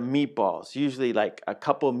the meatballs, usually like a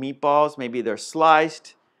couple meatballs, maybe they're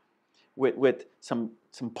sliced with some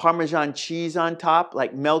Parmesan cheese on top,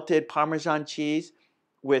 like melted Parmesan cheese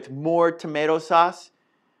with more tomato sauce.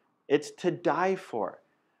 It's to die for.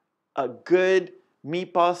 A good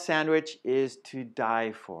meatball sandwich is to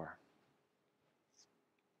die for.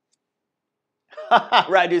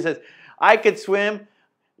 Radu says, I could swim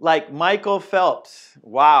like Michael Phelps.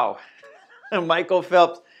 Wow. Michael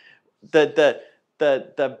Phelps, the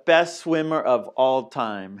best swimmer of all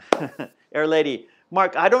time. Air Lady,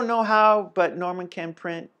 Mark, I don't know how, but Norman can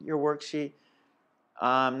print your worksheet.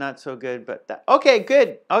 Not so good, but that. Okay,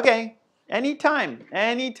 good. Okay, anytime.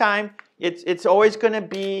 It's always going to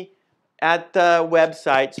be at the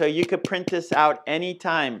website, so you could print this out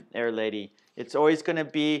anytime, Air Lady. It's always going to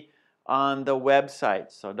be on the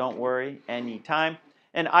website, so don't worry, anytime.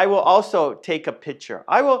 And I will also take a picture.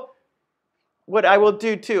 What I will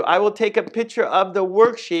do too, I will take a picture of the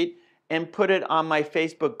worksheet and put it on my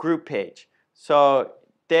Facebook group page. So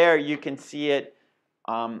there you can see it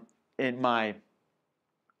in my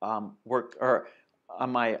on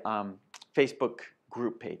my Facebook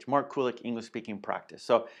group page, Mark Kulek English Speaking Practice.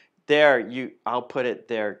 So there I'll put it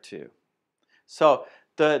there too. So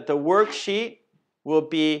the worksheet will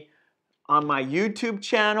be on my YouTube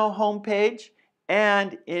channel homepage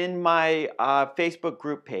and in my Facebook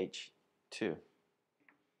group page too.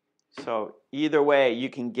 So either way, you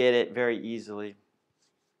can get it very easily.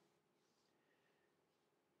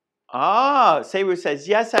 Ah, Sebu says,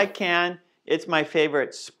 yes, I can. It's my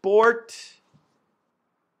favorite sport.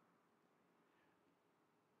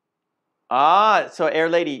 Ah, so Air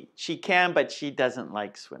Lady, she can, but she doesn't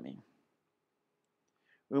like swimming.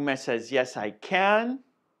 Uma says, yes, I can.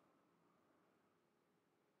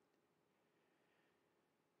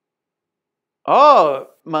 Oh,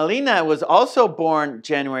 Melina was also born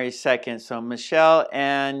January 2nd. So Michelle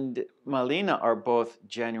and Melina are both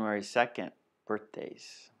January 2nd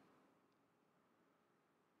birthdays.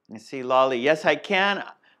 You see, Lolly, yes, I can.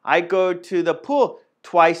 I go to the pool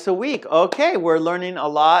twice a week. Okay, we're learning a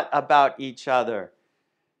lot about each other.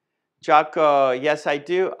 Jocko, yes, I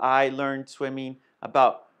do. I learned swimming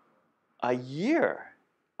about a year.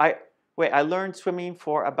 I learned swimming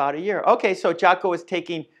for about a year. Okay, so Jocko is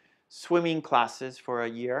taking swimming classes for a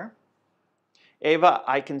year. Ava,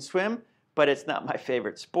 I can swim, but it's not my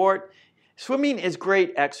favorite sport. Swimming is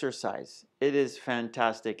great exercise. It is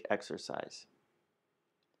fantastic exercise.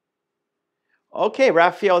 Okay,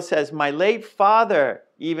 Raphael says, my late father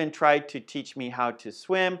even tried to teach me how to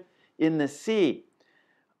swim in the sea.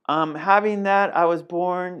 Having that, I was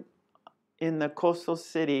born in the coastal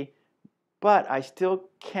city, but I still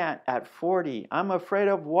can't at 40. I'm afraid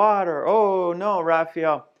of water. Oh, no,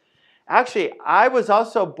 Raphael. Actually, I was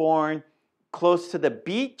also born close to the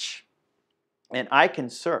beach, and I can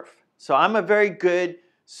surf. So I'm a very good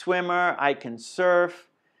swimmer. I can surf.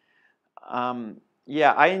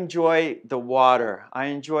 Yeah, I enjoy the water. I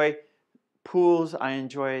enjoy pools. I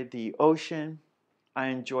enjoy the ocean. I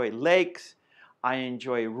enjoy lakes. I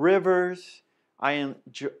enjoy rivers. I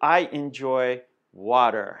enjoy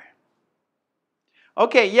water.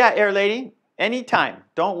 Okay, yeah, Air Lady, anytime.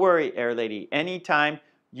 Don't worry, Air Lady. Anytime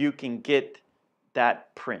you can get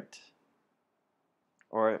that print.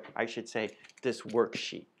 Or I should say, this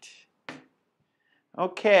worksheet.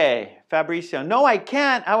 Okay, Fabricio. No, I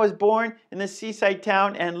can't. I was born in the seaside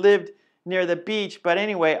town and lived near the beach. But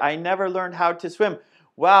anyway, I never learned how to swim.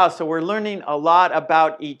 Wow, so we're learning a lot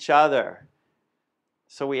about each other.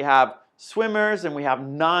 So we have swimmers and we have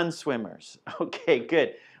non-swimmers. Okay,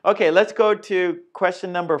 good. Okay, let's go to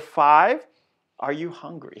question number 5. Are you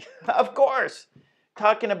hungry? Of course.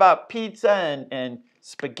 Talking about pizza and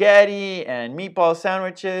spaghetti and meatball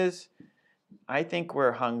sandwiches. I think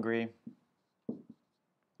we're hungry.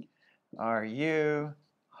 Are you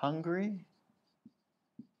hungry?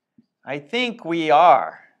 I think we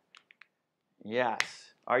are. Yes.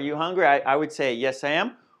 Are you hungry? I would say, yes, I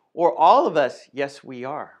am. Or all of us, yes, we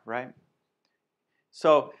are, right?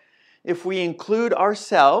 So if we include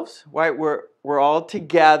ourselves, right, we're all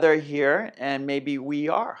together here, and maybe we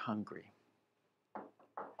are hungry.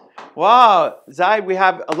 Wow, Zaid, we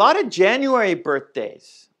have a lot of January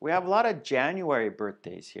birthdays. We have a lot of January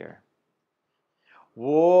birthdays here.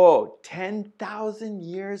 Whoa, 10,000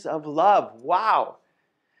 years of love. Wow.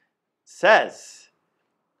 Says,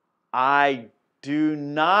 I do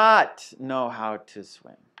not know how to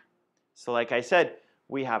swim. So like I said,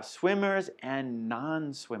 we have swimmers and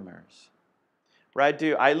non-swimmers.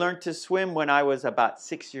 Radu, I learned to swim when I was about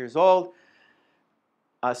 6 years old.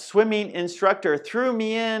 A swimming instructor threw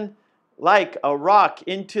me in like a rock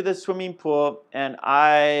into the swimming pool, and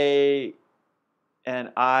I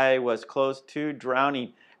was close to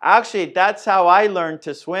drowning. Actually, that's how I learned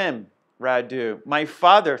to swim, Radu. My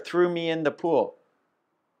father threw me in the pool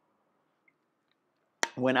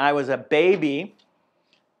when I was a baby,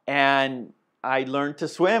 and I learned to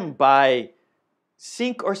swim by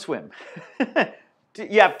sink or swim.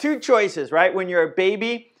 You have 2 choices, right? When you're a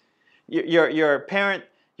baby, your parent,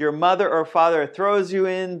 your mother or father throws you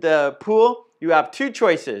in the pool, you have 2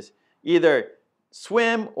 choices, either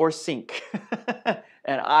swim or sink.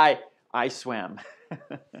 And I swam.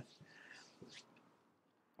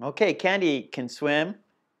 Okay, Candy can swim.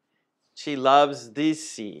 She loves the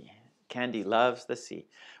sea. Candy loves the sea.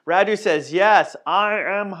 Radu says, yes, I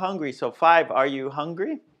am hungry. So 5, are you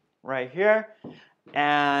hungry? Right here.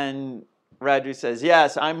 And Radu says,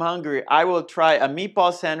 yes, I'm hungry. I will try a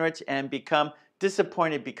meatball sandwich and become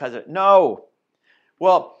disappointed because of it. No.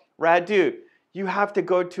 Well, Radu, you have to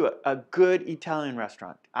go to a good Italian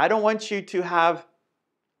restaurant. I don't want you to have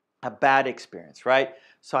a bad experience, right?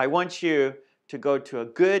 So I want you to go to a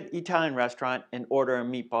good Italian restaurant and order a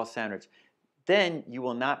meatball sandwich. Then you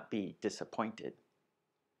will not be disappointed.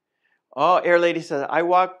 Oh, Air Lady says, I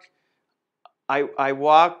walked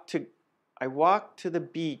to the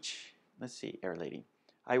beach. Let's see, Air Lady.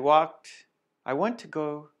 I went to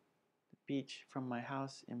go to the beach from my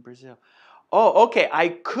house in Brazil. Oh, okay, I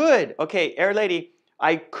could. Okay, Air Lady,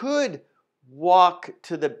 I could walk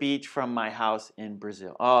to the beach from my house in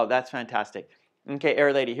Brazil. Oh, that's fantastic. Okay,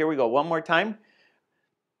 Air Lady, here we go. One more time.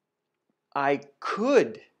 I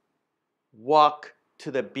could walk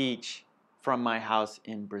to the beach from my house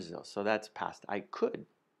in Brazil. So that's past. I could.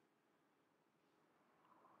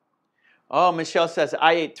 Oh, Michelle says,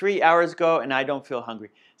 I ate 3 hours ago and I don't feel hungry.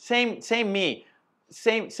 Same me.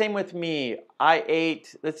 Same with me. I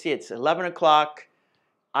ate, let's see, it's 11 o'clock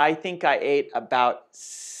I think I ate about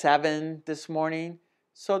 7 this morning.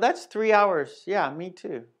 So that's 3 hours. Yeah, me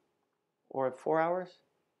too. Or 4 hours?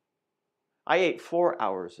 I ate 4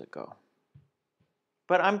 hours ago.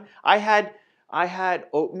 But I had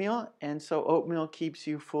oatmeal, and so oatmeal keeps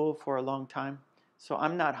you full for a long time. So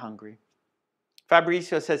I'm not hungry.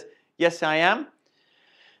 Fabricio says, yes, I am.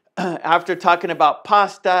 After talking about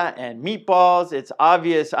pasta and meatballs, it's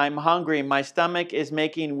obvious I'm hungry. My stomach is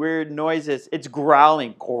making weird noises. It's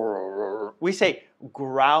growling. We say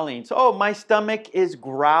growling. So, oh, my stomach is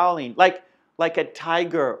growling, like a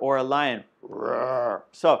tiger or a lion.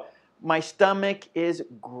 So, my stomach is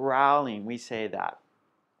growling. We say that.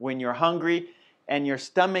 When you're hungry and your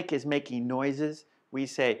stomach is making noises, we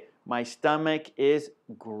say, my stomach is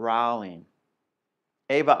growling.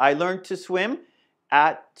 Ava, I learned to swim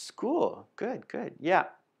at school. Good, good. Yeah.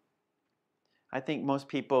 I think most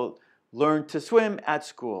people learn to swim at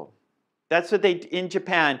school. That's what in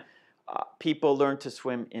Japan, people learn to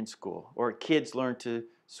swim in school, or kids learn to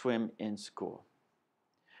swim in school.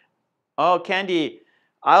 Oh, Candy,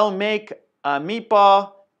 I'll make a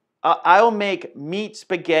meatball. I'll make meat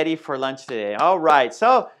spaghetti for lunch today. All right.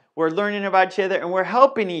 So we're learning about each other and we're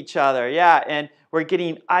helping each other. Yeah. And we're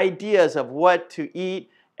getting ideas of what to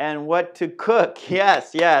eat and what to cook.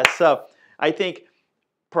 Yes, yes. So I think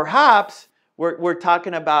perhaps we're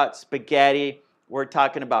talking about spaghetti. We're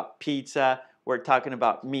talking about pizza. We're talking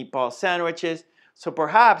about meatball sandwiches. So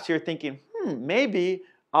perhaps you're thinking, maybe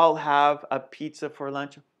I'll have a pizza for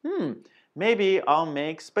lunch. Maybe I'll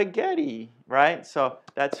make spaghetti, right? So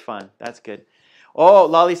that's fun. That's good. Oh,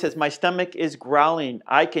 Lolly says, my stomach is growling.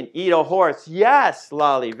 I can eat a horse. Yes,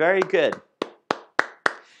 Lolly. Very good.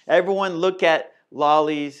 Everyone look at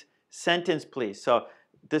Lolly's sentence, please. So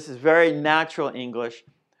this is very natural English.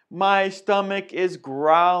 My stomach is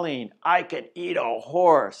growling. I can eat a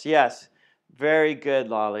horse. Yes. Very good,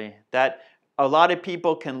 Lolly. That a lot of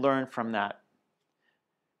people can learn from that.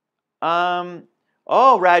 Oh,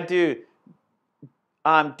 Radu.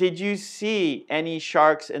 Did you see any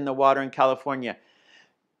sharks in the water in California?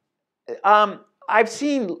 I've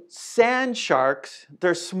seen sand sharks.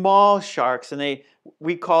 They're small sharks, and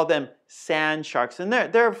we call them sand sharks, and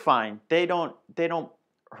they're fine. They don't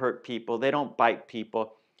hurt people. They don't bite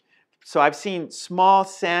people. So I've seen small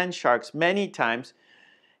sand sharks many times.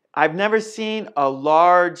 I've never seen a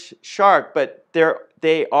large shark, but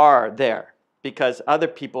they are there because other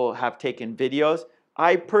people have taken videos.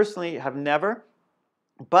 I personally have never,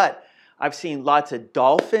 but I've seen lots of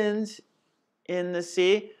dolphins in the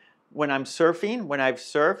sea. When I'm surfing, when I've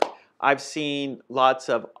surfed, I've seen lots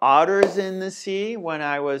of otters in the sea when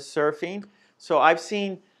I was surfing. So I've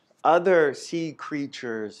seen other sea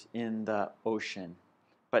creatures in the ocean,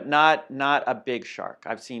 but not a big shark.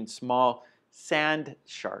 I've seen small sand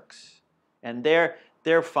sharks, and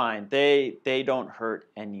they're fine. They don't hurt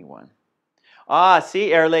anyone.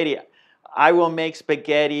 See, Air Lady, I will make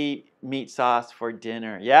spaghetti meat sauce for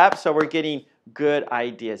dinner. Yep, so we're getting good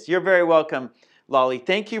ideas. You're very welcome, Lolly.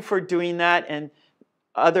 Thank you for doing that, and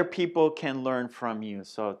other people can learn from you.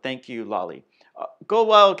 So thank you, Lolly. Go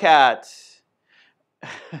Wildcats.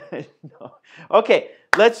 No. Okay,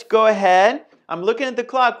 let's go ahead. I'm looking at the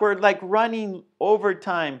clock. We're like running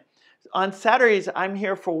overtime. On Saturdays, I'm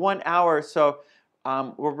here for 1 hour, so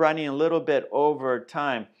we're running a little bit over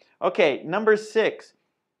time. Okay, number 6.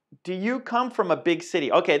 Do you come from a big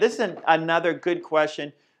city? Okay, this is another good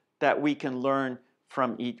question that we can learn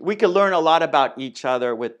from each. We can learn a lot about each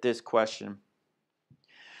other with this question.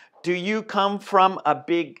 Do you come from a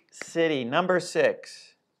big city? Number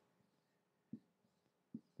 6.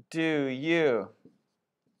 Do you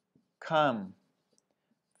come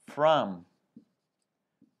from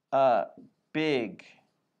a big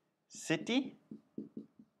city?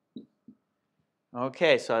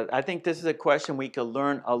 Okay, so I think this is a question we could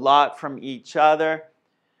learn a lot from each other.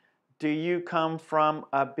 Do you come from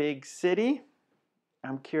a big city?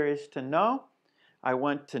 I'm curious to know. I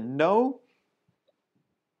want to know.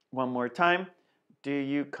 One more time. Do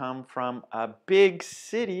you come from a big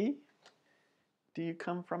city? Do you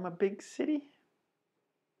come from a big city?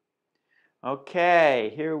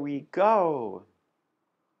 Okay, here we go.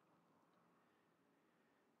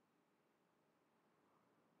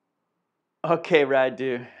 Okay,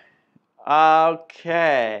 Radu.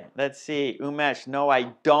 Okay, let's see. Umesh, no,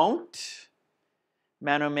 I don't.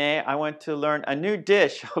 Manome, I want to learn a new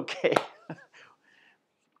dish. Okay.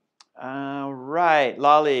 All right,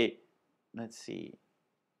 Lolly. Let's see.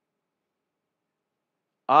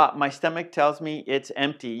 My stomach tells me it's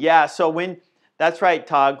empty. Yeah, so that's right,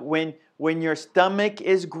 Tog. When your stomach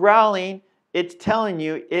is growling, it's telling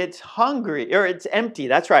you it's hungry or it's empty.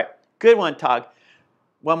 That's right. Good one, Tog.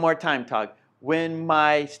 One more time, Tog. When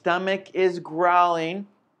my stomach is growling,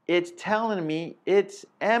 it's telling me it's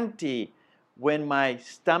empty. When my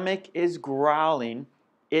stomach is growling,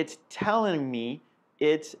 it's telling me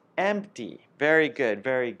it's empty. Very good,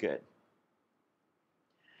 very good.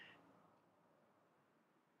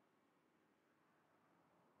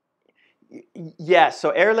 Yes,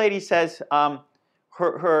 so Air Lady says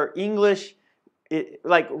her English,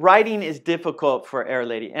 like writing is difficult for Air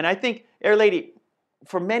Lady. And I think, Air Lady,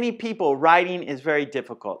 for many people, writing is very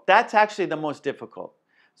difficult. That's actually the most difficult.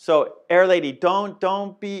 So Air Lady, don't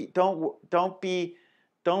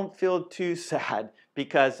feel too sad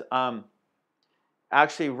because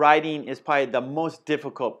actually writing is probably the most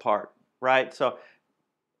difficult part, right? So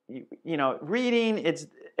you know, reading,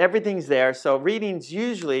 everything's there. So reading's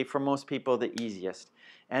usually for most people the easiest,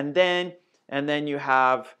 and then you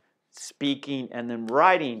have speaking, and then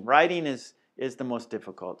writing. Writing is the most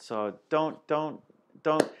difficult. So don't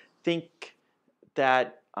think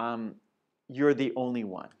that you're the only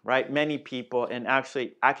one, right? Many people, and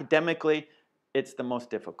actually academically, it's the most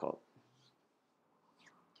difficult.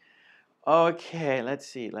 Okay, let's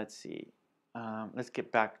see. Let's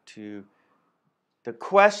get back to the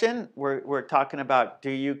question. We're talking about,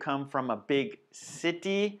 do you come from a big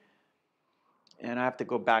city? And I have to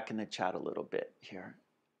go back in the chat a little bit here.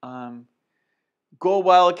 Go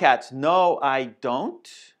Wildcats. No, I don't.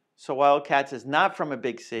 So Wildcats is not from a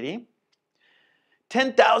big city.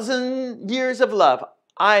 10,000 years of love.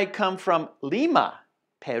 I come from Lima,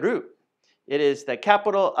 Peru. It is the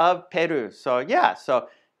capital of Peru. So yeah, so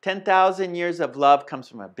 10,000 years of love comes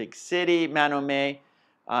from a big city, Manome.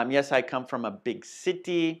 Yes, I come from a big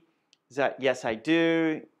city. Yes, I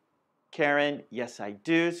do. Karen, yes, I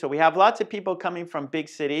do. So we have lots of people coming from big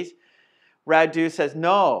cities. Radu says,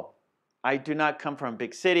 no, I do not come from a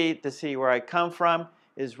big city. The city where I come from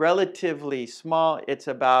is relatively small. It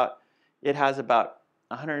has about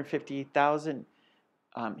 150,000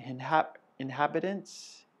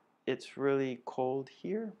 inhabitants. It's really cold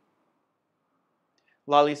here.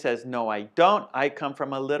 Lolly says, no, I don't. I come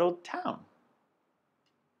from a little town.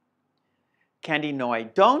 Candy, no, I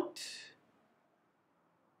don't.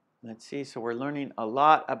 Let's see, so we're learning a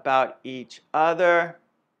lot about each other.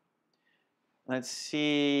 Let's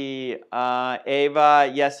see,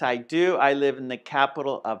 Ava, yes, I do. I live in the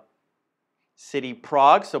capital of city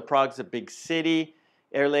Prague. So Prague's a big city.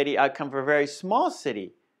 Air Lady, I come from a very small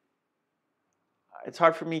city. It's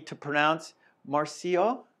hard for me to pronounce.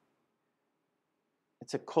 Marcio.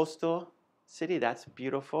 It's a coastal city. That's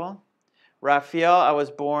beautiful. Raphael, I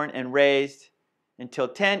was born and raised until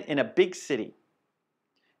 10 in a big city.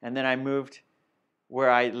 And then I moved where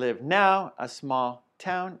I live now, a small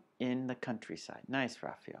town in the countryside. Nice,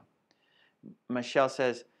 Raphael. Michelle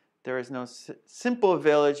says, there is no simple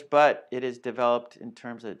village, but it is developed in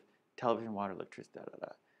terms of television, water, electricity, da, da,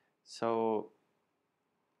 da. So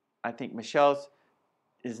I think Michelle's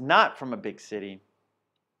is not from a big city.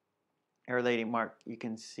 Air Lady Mark, you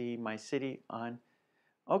can see my city on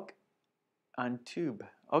Tube.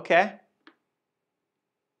 Okay.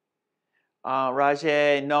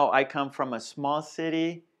 Rajay, no, I come from a small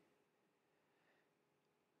city.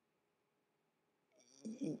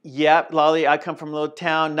 Yep, Lolly, I come from a little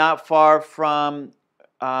town not far from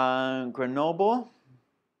Grenoble.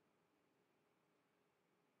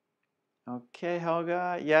 Okay,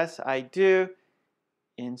 Helga, yes, I do.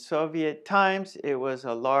 In Soviet times, it was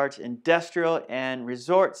a large industrial and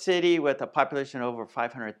resort city with a population of over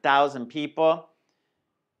 500,000 people.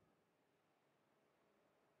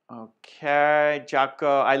 Okay,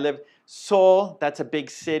 Jaco, I live Seoul, that's a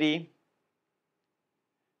big city.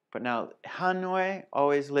 But now Hanoi,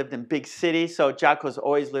 always lived in big cities. So Jaco's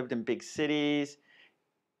always lived in big cities.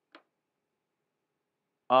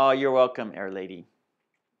 Oh, you're welcome, Air Lady.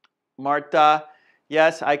 Marta,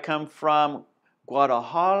 yes, I come from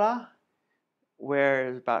Guadalajara, where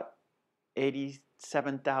there's about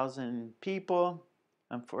 87,000 people.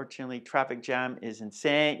 Unfortunately, traffic jam is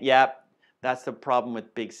insane. Yep, that's the problem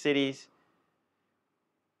with big cities.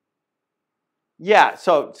 Yeah,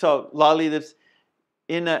 so Lolly lives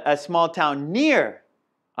in a small town near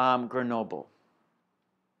Grenoble.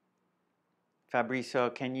 Fabrizio,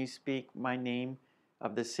 can you speak my name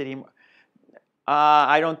of the city?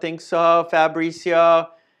 I don't think so, Fabrizio.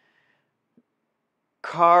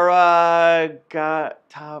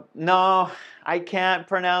 No, I can't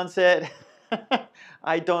pronounce it.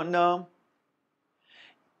 I don't know.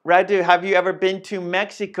 Radu, have you ever been to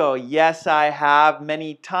Mexico? Yes, I have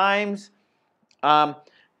many times.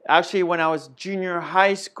 Actually, when I was junior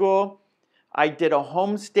high school, I did a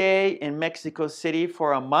homestay in Mexico City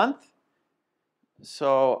for a month.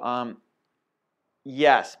 So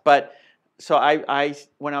Yes, but so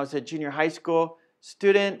when I was a junior high school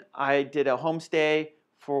student, I did a homestay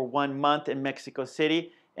for 1 month in Mexico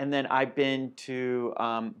City, and then I've been to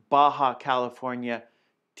Baja California,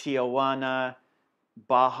 Tijuana,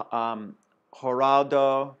 Baja,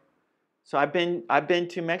 Geraldo. So I've been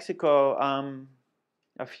to Mexico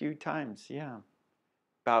a few times. Yeah,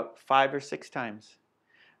 about 5 or 6 times.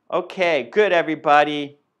 Okay, good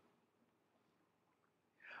everybody.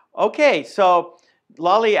 Okay, so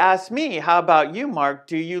Lolly asked me, how about you, Mark?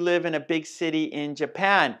 Do you live in a big city in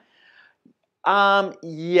Japan?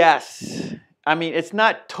 Yes. I mean, it's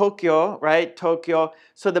not Tokyo, right? Tokyo.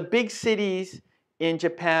 So the big cities in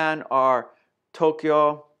Japan are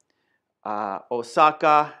Tokyo,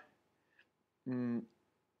 Osaka,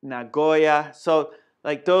 Nagoya. So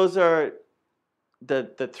like those are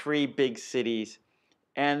the three big cities.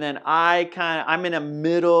 And then I'm in a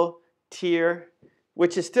middle tier,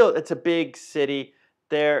 which is still, it's a big city.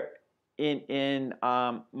 There in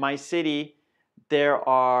my city, there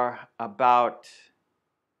are about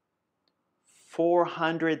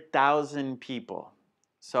 400,000 people.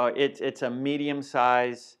 So it's a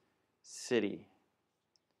medium-sized city,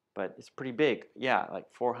 but it's pretty big. Yeah,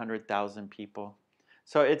 like 400,000 people.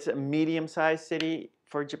 So it's a medium-sized city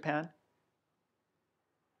for Japan.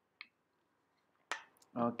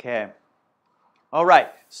 Okay. All right,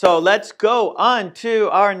 so let's go on to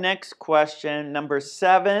our next question, number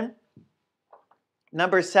 7.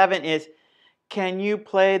 Number 7 is, can you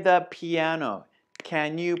play the piano?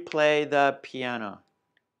 Can you play the piano?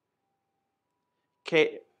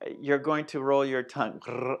 Okay, you're going to roll your tongue.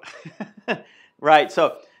 Right,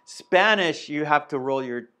 so Spanish, you have to roll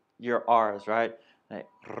your R's, right? Like,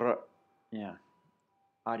 yeah.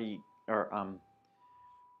 Ari, or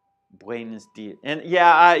Buenos dias. And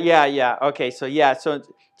yeah. Okay, so yeah, so in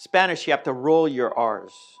Spanish you have to roll your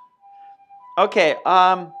R's. Okay,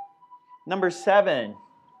 number 7.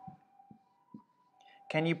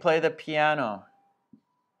 Can you play the piano?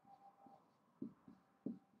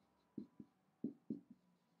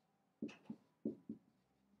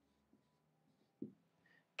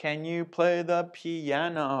 Can you play the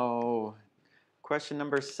piano? Question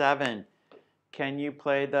number 7. Can you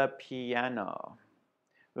play the piano?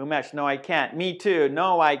 Umesh, no, I can't. Me too.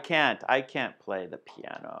 No, I can't. I can't play the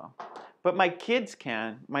piano. But my kids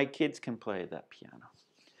can. My kids can play the piano.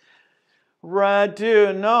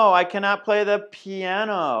 Radu, no, I cannot play the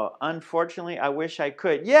piano. Unfortunately, I wish I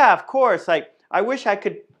could. Yeah, of course. Like, I wish I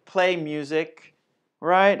could play music,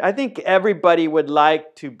 right? I think everybody would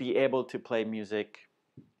like to be able to play music,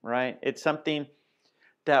 right? It's something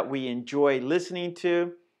that we enjoy listening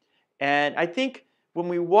to. And I think when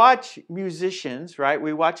we watch musicians, right,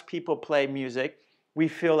 we watch people play music, we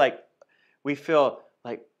feel like,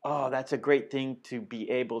 oh, that's a great thing to be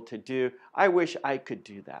able to do. I wish I could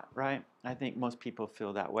do that, right? I think most people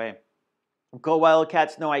feel that way. Go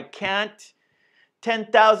Wildcats, no, I can't.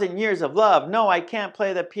 10,000 Years of Love, no, I can't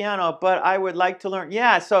play the piano, but I would like to learn.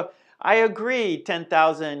 Yeah, so I agree,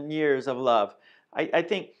 10,000 Years of Love. I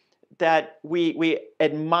think that we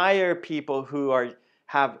admire people who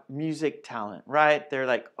have music talent, right? They're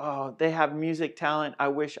like, oh, they have music talent. I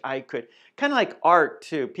wish I could. Kind of like art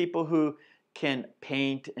too. People who can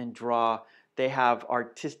paint and draw, they have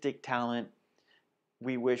artistic talent.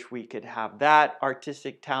 We wish we could have that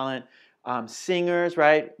artistic talent. Singers,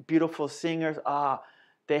 right? Beautiful singers.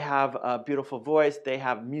 They have a beautiful voice. They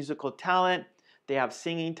have musical talent. They have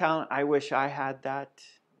singing talent. I wish I had that,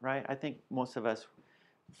 right? I think most of us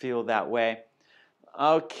feel that way.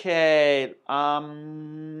 Okay,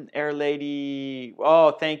 Air Lady.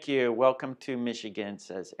 Oh, thank you. Welcome to Michigan,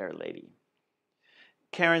 says Air Lady.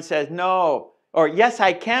 Karen says no, or yes,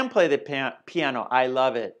 I can play the piano. I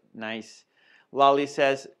love it. Nice. Lolly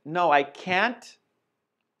says no, I can't,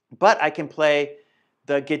 but I can play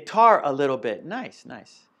the guitar a little bit. Nice,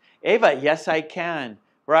 nice. Ava, yes, I can.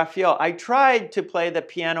 Raphael, I tried to play the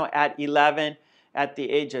piano at 11. At the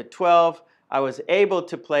age of 12, I was able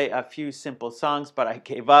to play a few simple songs, but I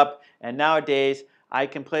gave up. And nowadays, I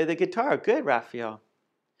can play the guitar. Good, Raphael.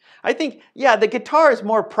 I think, yeah, the guitar is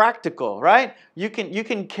more practical, right? You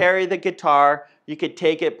can carry the guitar. You could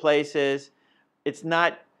take it places. It's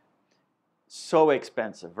not so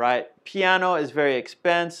expensive, right? Piano is very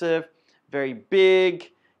expensive, very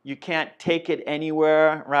big. You can't take it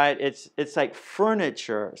anywhere, right? It's like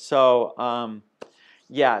furniture. So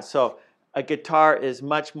yeah, so a guitar is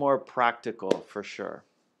much more practical for sure.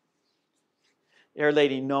 Air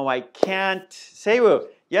Lady, no, I can't. Seiwu,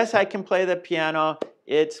 yes, I can play the piano.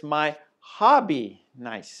 It's my hobby.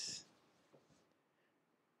 Nice.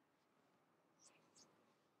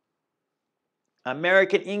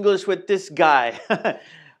 American English with this guy.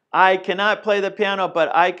 I cannot play the piano,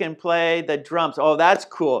 but I can play the drums. Oh, that's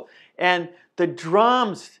cool. And the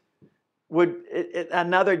drums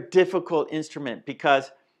another difficult instrument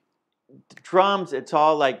because drums, it's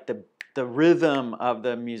all like the rhythm of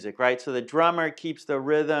the music, right? So the drummer keeps the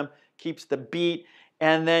rhythm, keeps the beat,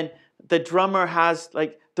 and then the drummer has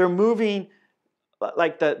like they're moving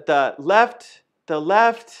like the left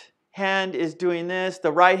hand is doing this,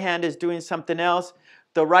 the right hand is doing something else,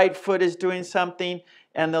 the right foot is doing something,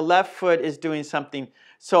 and the left foot is doing something.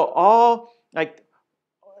 So all like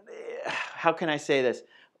how can I say this?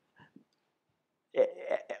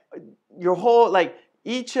 Your whole like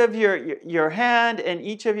each of your hand and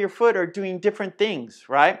each of your foot are doing different things,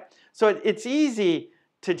 right? So it's easy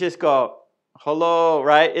to just go hello,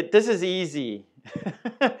 right? This is easy.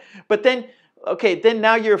 But then okay, then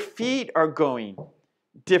now your feet are going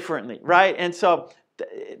differently, right? And so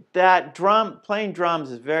that playing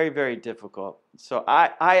drums is very, very difficult. So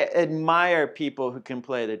I admire people who can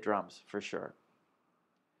play the drums for sure.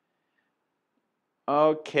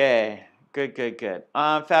 Okay, good, good, good.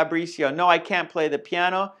 Fabricio, no, I can't play the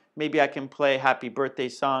piano. Maybe I can play Happy Birthday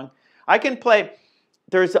song. I can play,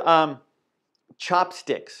 there's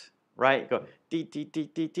chopsticks, right? Go dee dee dee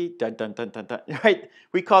dee dee dun dun dun dun dun, right?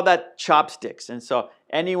 We call that chopsticks, and so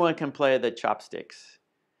anyone can play the chopsticks.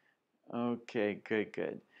 Okay, good,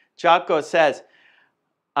 good. Jocko says,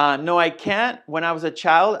 no, I can't. When I was a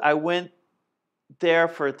child, I went there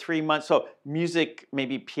for 3 months. So music,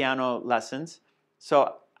 maybe piano lessons.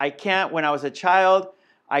 So I can't. When I was a child,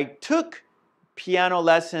 I took piano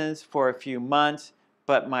lessons for a few months,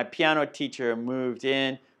 but my piano teacher moved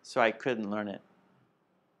in, so I couldn't learn it.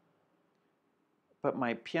 But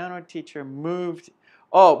my piano teacher moved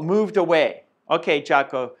away. Okay,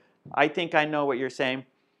 Jocko, I think I know what you're saying.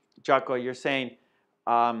 Jocko, you're saying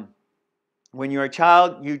when you were a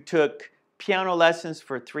child, you took piano lessons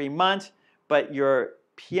for 3 months, but your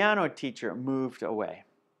piano teacher moved away.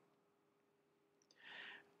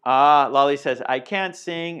 Lolly says, I can't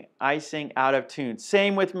sing, I sing out of tune.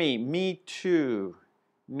 Same with me. Me too.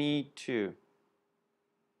 Me too.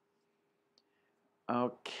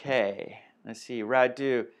 Okay, let's see.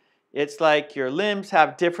 Radu, it's like your limbs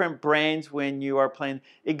have different brains when you are playing.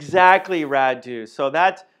 Exactly, Radu. So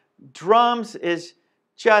that drums is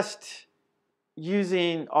just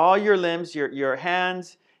using all your limbs, your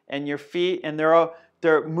hands and your feet, and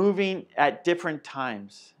they're moving at different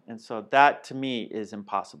times. And so that to me is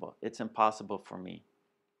impossible. It's impossible for me.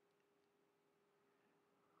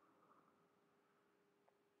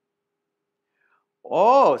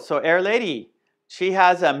 Oh, so Air Lady, she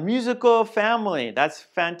has a musical family. That's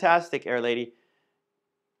fantastic, Air Lady.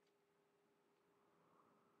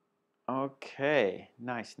 Okay,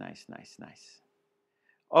 nice, nice, nice, nice.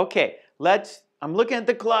 Okay, I'm looking at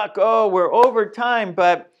the clock. Oh, we're over time,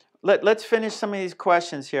 but let's finish some of these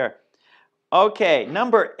questions here. Okay,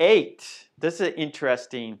 number 8. This is an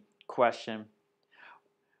interesting question.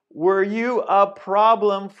 Were you a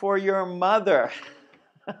problem for your mother?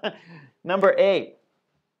 Number 8.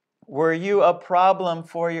 Were you a problem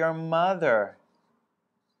for your mother?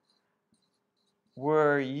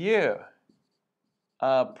 Were you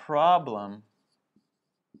a problem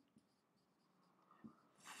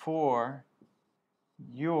for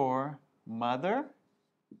your mother?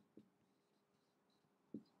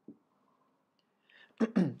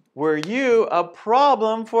 Were you a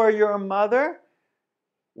problem for your mother?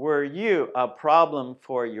 Were you a problem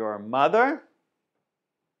for your mother?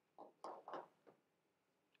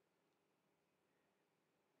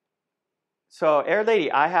 So, Air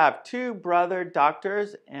Lady, I have 2 brother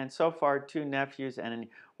doctors and so far 2 nephews and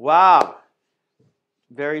wow,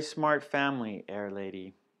 very smart family, Air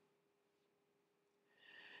Lady.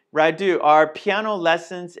 Radu, are piano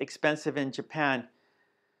lessons expensive in Japan?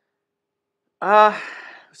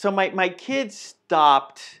 So my kids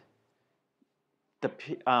stopped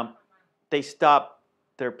they stopped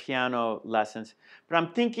their piano lessons, but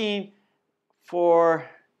I'm thinking for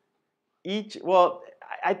each, well,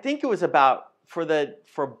 I think it was about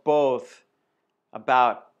for both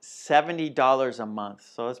about $70 a month,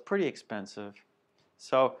 so it's pretty expensive.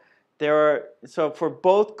 So for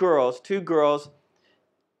both girls, 2 girls,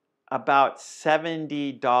 about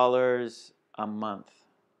 $70 a month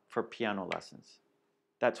for piano lessons.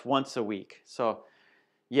 That's once a week. So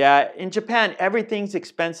yeah, in Japan, everything's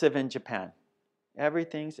expensive in Japan.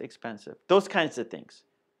 Everything's expensive. Those kinds of things.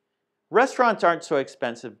 Restaurants aren't so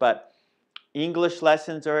expensive, but English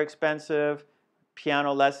lessons are expensive,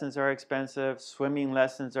 piano lessons are expensive, swimming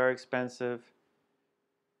lessons are expensive.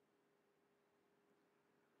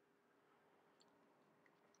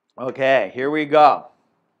 Okay, here we go.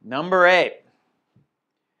 Number 8.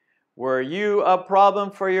 Were you a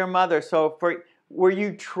problem for your mother? So were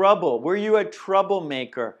you trouble? Were you a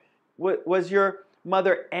troublemaker? Was your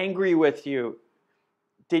mother angry with you?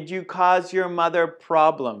 Did you cause your mother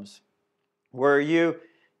problems?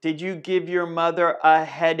 Did you give your mother a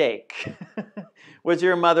headache? Was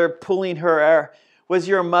your mother pulling her hair? Was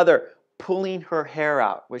your mother pulling her hair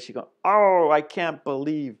out? Was she going, oh, I can't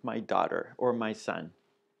believe my daughter or my son?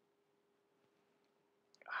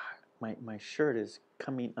 My shirt is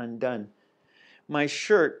coming undone. My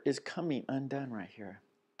shirt is coming undone right here.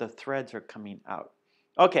 The threads are coming out.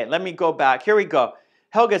 Okay, let me go back. Here we go.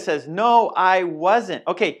 Helga says, no, I wasn't.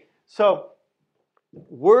 Okay, so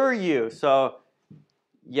were you? So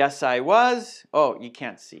yes, I was. Oh, you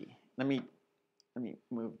can't see. Let me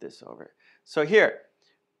move this over. So here,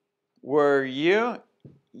 were you?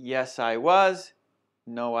 Yes, I was.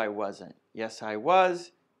 No, I wasn't. Yes, I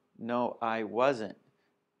was. No, I wasn't.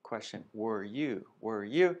 Question, were you? Were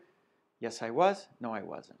you? Yes, I was. No, I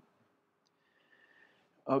wasn't.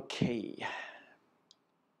 Okay.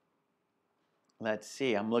 Let's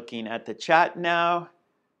see. I'm looking at the chat now.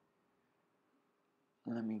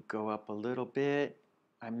 Let me go up a little bit.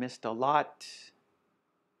 I missed a lot.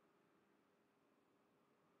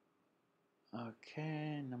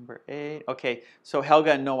 Okay, number 8. Okay, so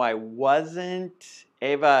Helga, no, I wasn't.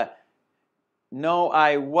 Ava, no,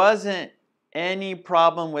 I wasn't any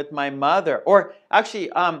problem with my mother. Or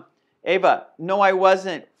actually, Ava, no, I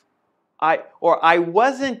wasn't. I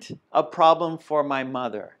wasn't a problem for my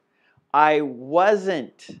mother. I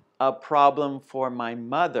wasn't a problem for my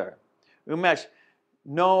mother. Umesh,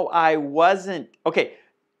 no, I wasn't. Okay.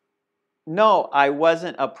 No, I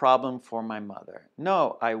wasn't a problem for my mother.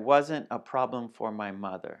 No, I wasn't a problem for my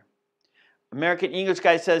mother. American English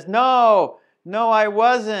guy says, no, I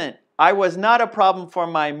wasn't. I was not a problem for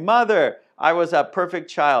my mother. I was a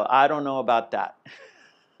perfect child. I don't know about that.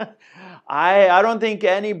 I don't think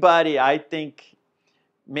anybody, I think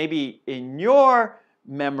maybe in your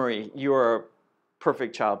memory, you're a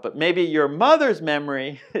perfect child, but maybe your mother's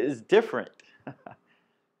memory is different.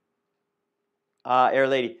 Air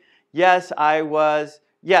Lady, yes, I was.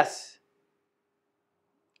 Yes.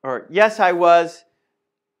 Or yes, I was.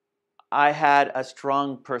 I had a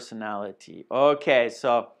strong personality. Okay,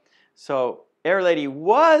 so Air Lady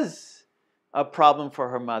was a problem for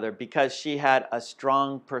her mother because she had a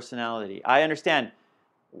strong personality. I understand.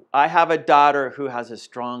 I have a daughter who has a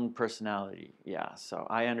strong personality. Yeah, so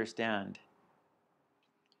I understand.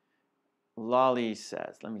 Lolly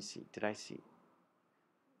says, let me see. Did I see?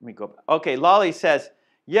 Let me go back. Okay, Lolly says,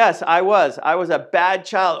 yes, I was. I was a bad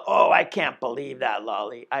child. Oh, I can't believe that,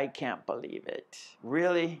 Lolly. I can't believe it.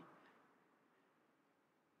 Really?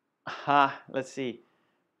 Let's see.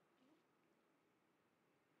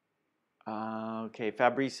 Okay,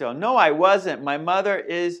 Fabricio. No, I wasn't. My mother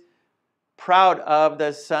is proud of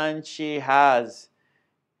the son she has.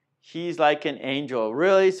 He's like an angel.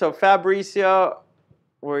 Really? So Fabricio,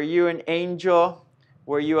 were you an angel?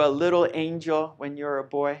 Were you a little angel when you were a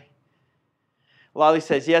boy? Lolly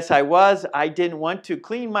says, yes, I was. I didn't want to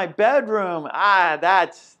clean my bedroom.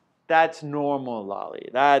 That's normal, Lolly.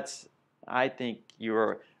 I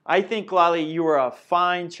think, Lolly, you were a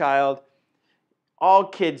fine child. All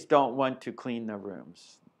kids don't want to clean their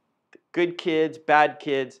rooms. Good kids, bad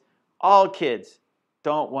kids, all kids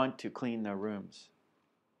don't want to clean their rooms.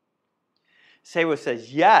 Sewa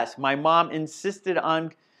says, yes, my mom insisted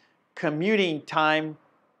on commuting time.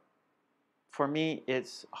 For me,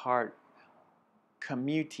 it's hard.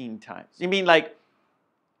 Commuting time. You mean like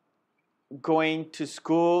going to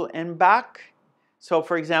school and back? So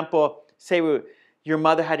for example, say your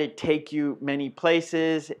mother had to take you many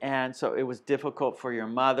places, and so it was difficult for your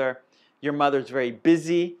mother. Your mother's very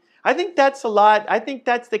busy. I think that's a lot. I think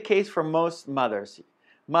that's the case for most mothers.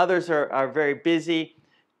 Mothers are very busy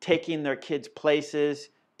taking their kids places,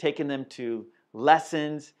 taking them to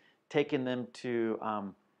lessons, taking them to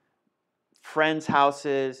friends'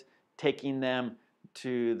 houses, taking them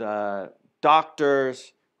to the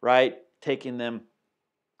doctors, right? Taking them,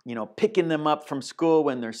 picking them up from school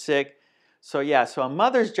when they're sick. So yeah, so a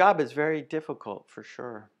mother's job is very difficult for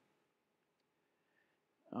sure.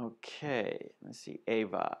 Okay, let's see,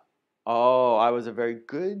 Ava. Oh, I was a very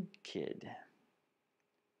good kid.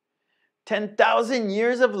 10,000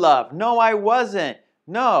 years of love. No, I wasn't.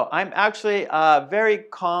 No, I'm actually a very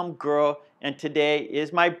calm girl, and today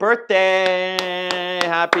is my birthday.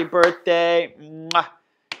 Happy birthday. Mwah.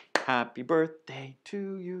 Happy birthday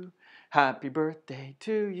to you. Happy birthday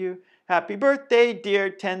to you. Happy birthday, dear.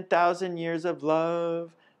 10,000 years of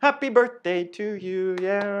love. Happy birthday to you.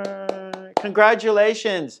 Yeah.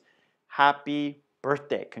 congratulations. Happy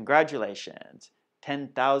birthday. Congratulations.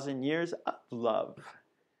 10,000 years of love.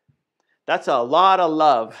 That's a lot of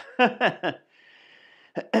love.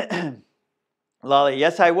 Lolly,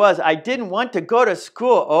 yes, I was. I didn't want to go to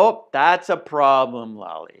school. Oh, that's a problem,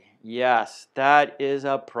 Lolly. Yes, that is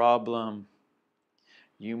a problem.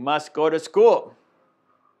 You must go to school.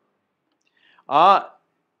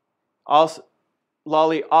 Also,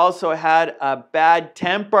 Lolly also had a bad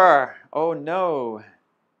temper. Oh, no.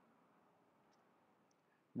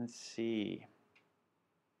 Let's see.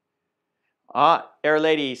 Air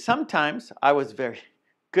Lady, sometimes I was very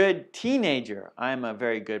good teenager. I'm a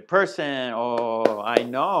very good person. Oh, I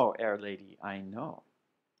know, Air Lady, I know.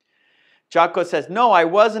 Jocko says, no, I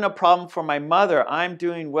wasn't a problem for my mother. I'm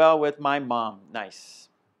doing well with my mom. Nice.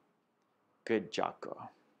 Good, Jocko.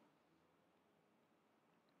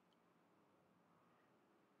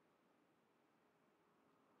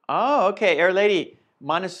 Oh, okay, Air Lady,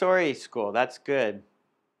 Montessori school. That's good.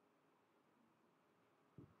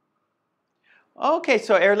 Okay,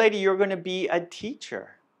 so Air Lady, you're going to be a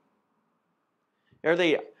teacher. Air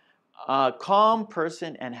Lady, calm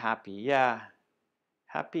person and happy. Yeah,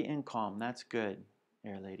 happy and calm. That's good,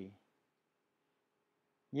 Air Lady.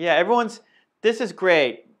 Yeah, this is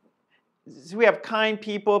great. We have kind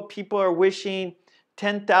people. People are wishing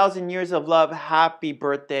 10,000 years of love. Happy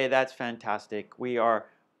birthday. That's fantastic. We are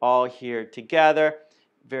all here together,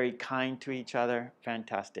 very kind to each other.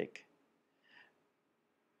 Fantastic.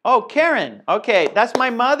 Oh, Karen. Okay, that's my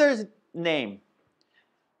mother's name.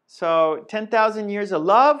 So 10,000 years of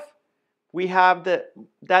love,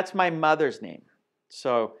 that's my mother's name.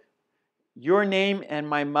 So your name and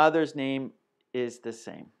my mother's name is the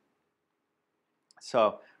same.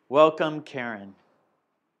 So welcome, Karen.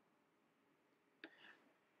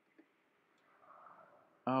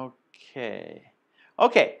 Okay.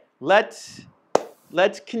 Okay, let's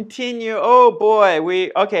continue. Oh boy,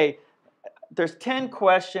 okay. There's 10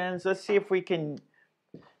 questions. Let's see if we can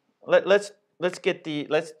let's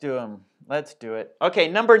do them. Let's do it. Okay,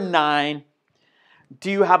 number 9.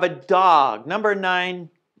 Do you have a dog? Number 9.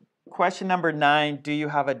 Question number 9. Do you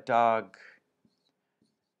have a dog?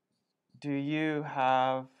 Do you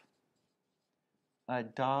have a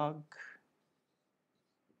dog?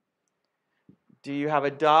 Do you have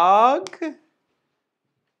a dog?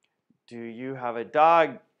 Do you have a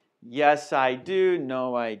dog? Yes, I do.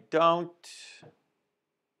 No, I don't.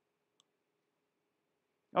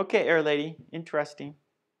 Okay, Air Lady. Interesting.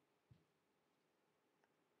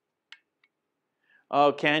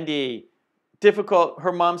 Oh, Candy. Difficult.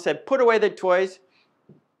 Her mom said, put away the toys.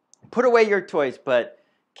 Put away your toys. But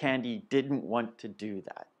Candy didn't want to do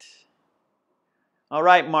that. All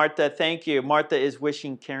right, Martha. Thank you. Martha is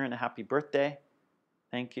wishing Karen a happy birthday.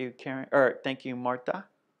 Thank you, Karen. Thank you, Martha.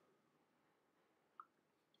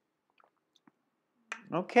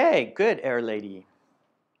 Okay, good, Air Lady.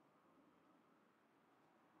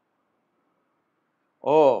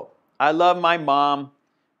 Oh, I love my mom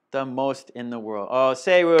the most in the world. Oh,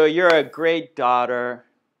 Seiwu, you're a great daughter.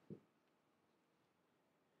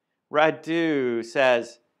 Radu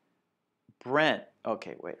says, Brent.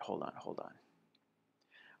 Okay, wait, hold on.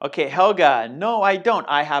 Okay, Helga, no, I don't.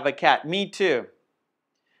 I have a cat. Me too.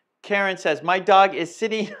 Karen says, my dog is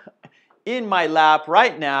sitting in my lap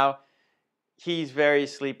right now. He's very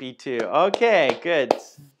sleepy too. Okay, good.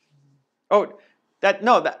 Oh,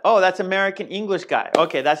 that's American English guy.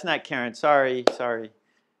 Okay, that's not Karen. Sorry.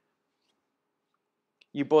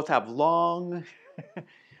 You both have long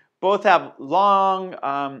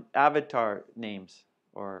avatar names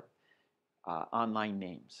or online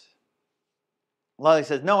names. Lolly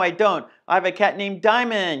says, no, I don't. I have a cat named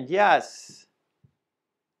Diamond. Yes.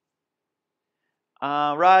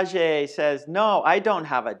 Rajay says, no, I don't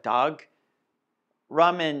have a dog.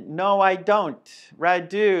 Raman, no, I don't.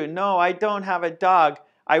 Radu, no, I don't have a dog.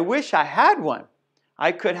 I wish I had one.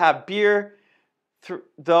 I could have beer,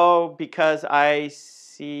 though, because I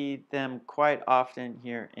see them quite often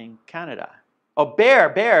here in Canada. Oh,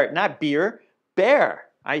 bear, not beer. Bear,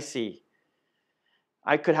 I see.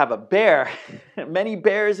 I could have a bear. Many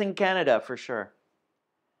bears in Canada, for sure.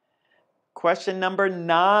 Question number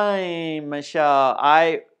 9, Michelle.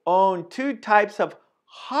 I own 2 types of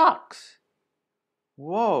hawks.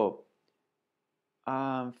 Whoa.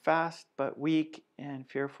 Fast but weak and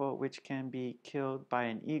fearful, which can be killed by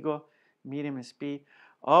an eagle. Medium in speed.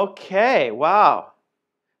 Okay, wow.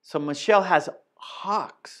 So Michelle has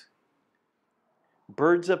hawks.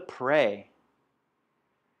 Birds of prey.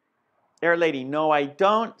 Air Lady, no, I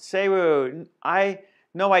don't. Seiwu,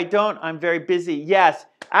 no, I don't. I'm very busy. Yes,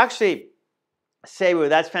 actually, Seiwu,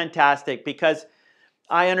 that's fantastic because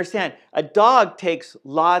I understand. A dog takes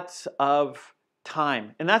lots of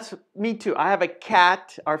time. And that's me too. I have a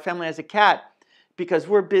cat. Our family has a cat because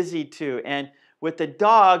we're busy too. And with the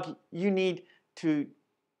dog, you need to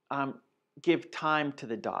give time to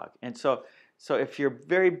the dog. And so if you're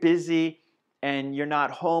very busy and you're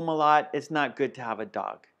not home a lot, it's not good to have a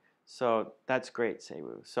dog. So that's great,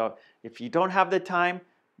 Seiwu. So if you don't have the time,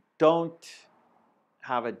 don't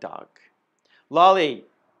have a dog. Lolly,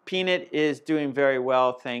 Peanut is doing very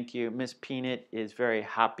well, thank you. Miss Peanut is very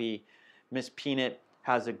happy. Miss Peanut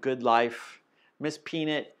has a good life. Miss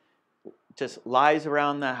Peanut just lies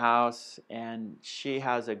around the house and she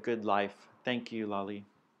has a good life. Thank you, Lolly.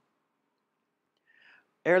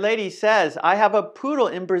 Air Lady says, I have a poodle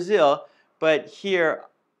in Brazil, but here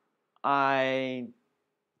I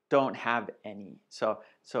don't have any. So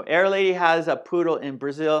Air Lady has a poodle in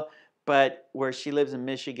Brazil, but where she lives in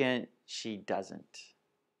Michigan, she doesn't.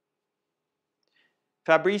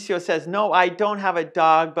 Fabricio says, no, I don't have a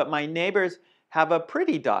dog, but my neighbors have a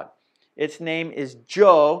pretty dog. Its name is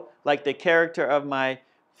Joe, like the character of my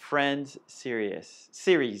Friends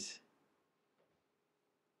series.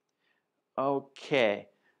 Okay.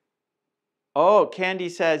 Oh, Candy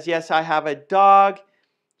says, yes, I have a dog.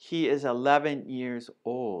 He is 11 years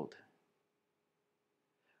old.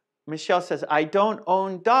 Michelle says, I don't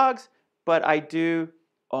own dogs, but I do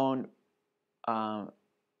own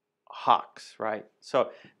hawks, right?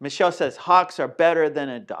 So Michelle says, hawks are better than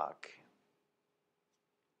a dog.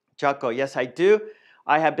 Jaco, yes, I do.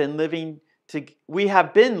 We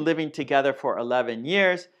have been living together for 11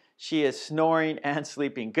 years. She is snoring and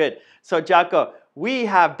sleeping. Good. So Jaco, we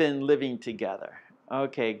have been living together.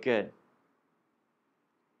 Okay, good.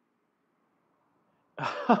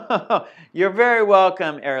 You're very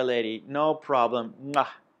welcome, Air Lady. No problem. Mwah.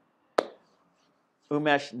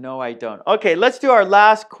 Umesh, no, I don't. Okay, let's do our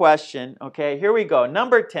last question. Okay, here we go.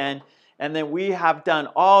 Number 10, and then we have done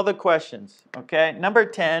all the questions. Okay, number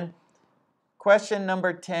 10. Question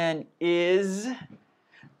number 10 is,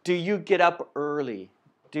 do you get up early?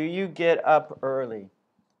 Do you get up early?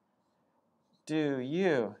 Do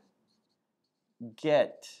you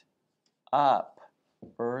get up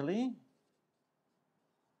early?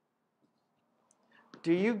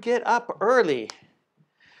 Do you get up early?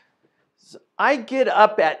 I get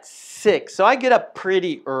up at 6, so I get up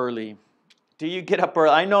pretty early. Do you get up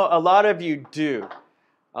early? I know a lot of you do.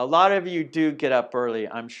 A lot of you do get up early,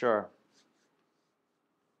 I'm sure.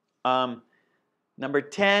 Number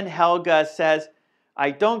 10, Helga says,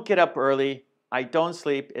 I don't get up early. I don't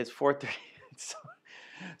sleep. It's 4:30.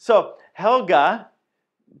 So Helga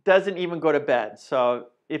doesn't even go to bed. So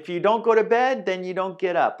if you don't go to bed, then you don't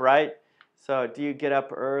get up, right? So do you get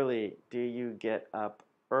up early? Do you get up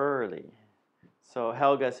early? So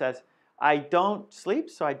Helga says, I don't sleep,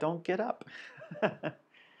 so I don't get up.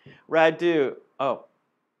 Radu, oh,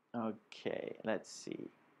 okay, let's see.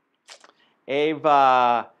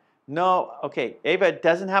 Ava, no, okay, Ava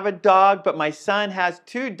doesn't have a dog, but my son has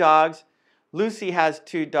 2 dogs. Lucy has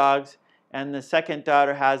 2 dogs, and the second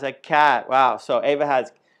daughter has a cat. Wow, so Ava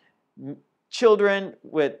has children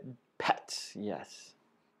with pets, yes.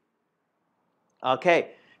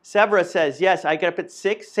 Okay, Severa says, yes, I get up at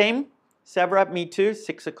 6, same. Severa, me too,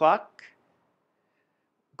 6 o'clock.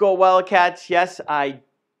 Go Wildcats, yes,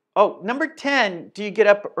 oh, number 10, do you get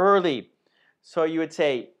up early? So you would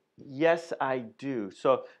say, yes, I do.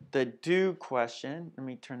 So the do question, let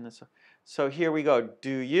me turn this off. So here we go,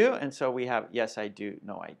 do you? And so we have, yes, I do,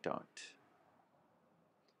 no, I don't.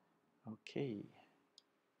 Okay.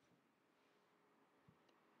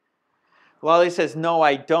 Lolly says, no,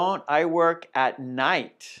 I don't. I work at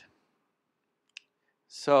night.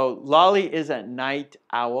 So Lolly is a night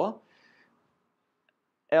owl.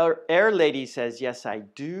 Air Lady says, yes, I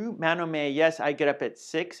do. Manome, yes, I get up at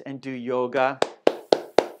 6 and do yoga.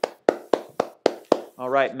 All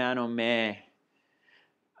right, Manome.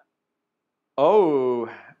 Oh,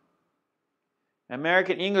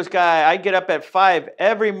 American English guy, I get up at 5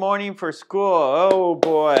 every morning for school. Oh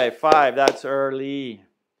boy, 5, that's early.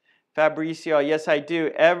 Fabricio, yes, I do.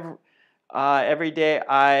 Every day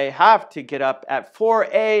I have to get up at 4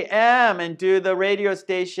 a.m. and do the radio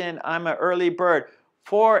station. I'm an early bird.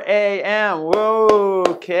 4 a.m. Whoa,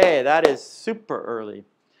 okay, that is super early.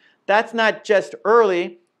 That's not just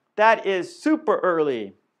early, that is super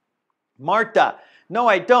early. Marta, no,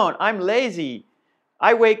 I don't. I'm lazy.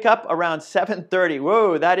 I wake up around 7:30.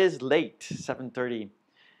 Whoa, that is late, 7:30.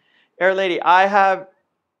 Air Lady, I have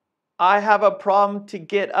a problem to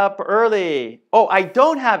get up early. Oh, I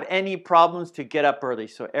don't have any problems to get up early.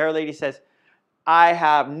 So Air Lady says, I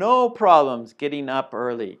have no problems getting up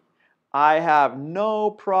early. I have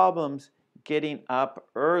no problems getting up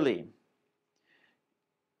early.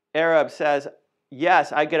 Arab says,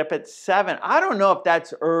 yes, I get up at 7. I don't know if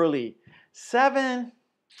that's early. 7,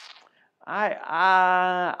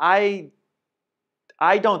 I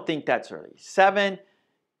don't think that's early. 7,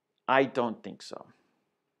 I don't think so.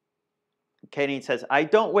 Katie says, I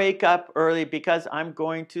don't wake up early because I'm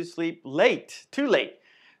going to sleep late, too late.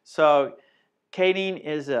 So Katie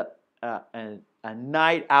is a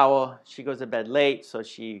night owl. She goes to bed late, so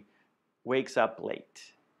she wakes up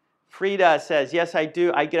late. Frida says, yes, I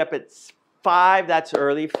do. I get up at 5. That's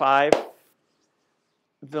early, 5.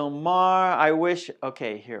 Vilmar, I wish,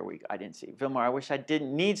 okay, here we go. I didn't see. Vilmar, I wish I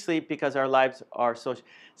didn't need sleep because our lives are so,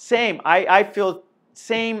 same. I feel,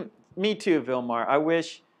 same, me too, Vilmar. I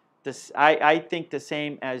wish, I think the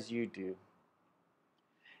same as you do.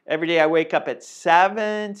 Every day I wake up at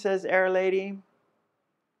 7, says Air Lady.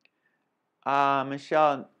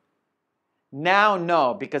 Michelle, now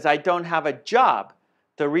no, because I don't have a job.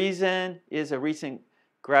 The reason is a recent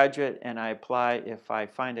graduate and I apply if I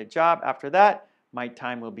find a job. After that, my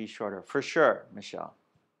time will be shorter. For sure, Michelle.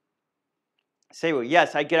 Say, well,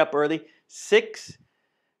 yes, I get up early, 6,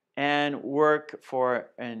 and work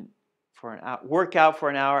out for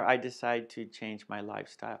an hour. I decide to change my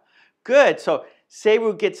lifestyle. Good. So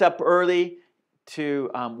Sewu gets up early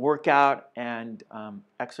to work out and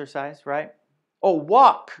exercise, right? Oh,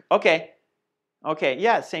 walk. Okay. Okay.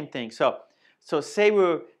 Yeah, same thing. So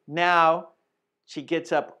Sewu now, she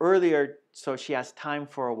gets up earlier so she has time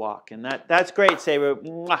for a walk. And that's great, Sewu.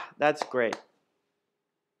 Mwah, that's great.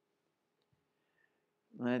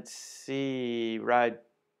 Let's see. Right.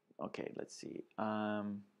 Okay, let's see.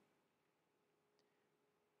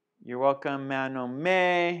 You're welcome,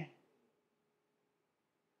 Manome.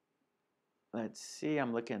 Let's see.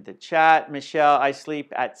 I'm looking at the chat. Michelle, I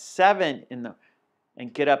sleep at 7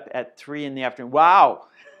 and get up at 3 in the afternoon. Wow.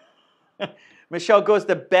 Michelle goes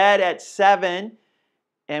to bed at 7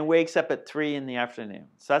 and wakes up at 3 in the afternoon.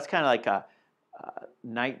 So that's kind of like a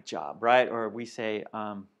night job, right? Or we say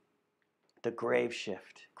the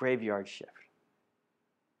graveyard shift.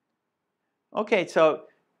 Okay, so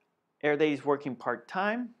everybody's working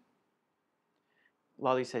part-time.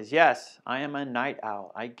 Lolly says, yes, I am a night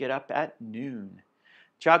owl. I get up at noon.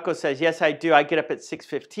 Jocko says, yes, I do. I get up at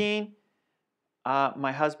 6:15.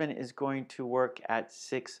 My husband is going to work at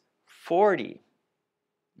 6:40.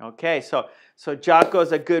 Okay, so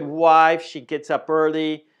Jocko's a good wife. She gets up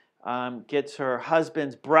early, gets her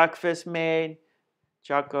husband's breakfast made.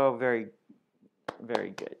 Jocko, very, very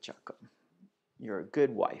good, Jocko. You're a good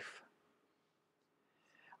wife.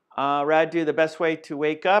 Radu, the best way to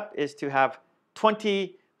wake up is to have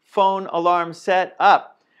 20 phone alarms set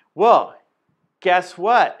up. Well, guess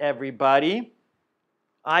what, everybody?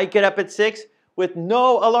 I get up at 6 with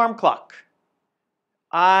no alarm clock.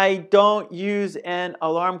 I don't use an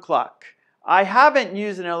alarm clock. I haven't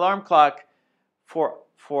used an alarm clock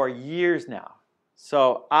for years now.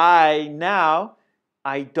 So I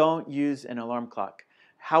don't use an alarm clock.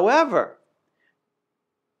 However,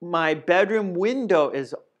 my bedroom window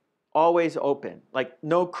is always open, like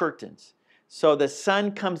no curtains. So the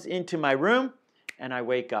sun comes into my room and I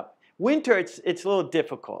wake up. Winter, it's a little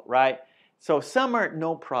difficult, right? So summer,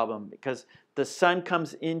 no problem because the sun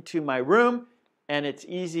comes into my room and it's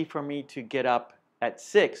easy for me to get up at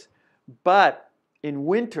 6. But in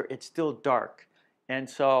winter, it's still dark. And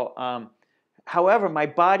so, however, my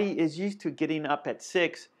body is used to getting up at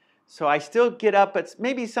 6. So I still get up, but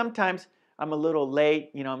maybe sometimes I'm a little late.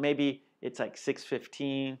 You know, maybe it's like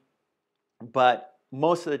 6:15. But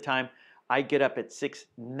most of the time, I get up at 6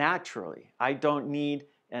 naturally. I don't need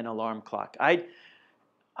an alarm clock. I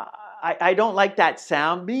don't like that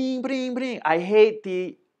sound. Bing, bing, bing. I hate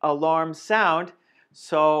the alarm sound.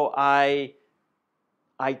 So I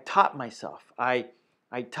taught myself. I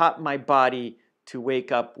taught my body to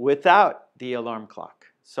wake up without the alarm clock.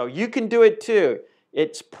 So you can do it too.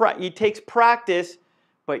 It takes practice,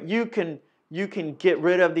 but you can get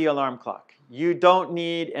rid of the alarm clock. You don't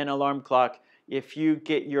need an alarm clock if you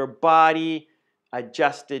get your body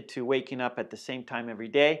adjusted to waking up at the same time every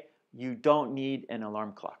day. You don't need an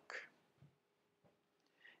alarm clock.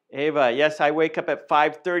 Ava, yes, I wake up at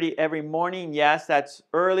 5:30 every morning. Yes, that's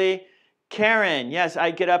early. Karen, yes,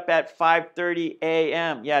 I get up at 5:30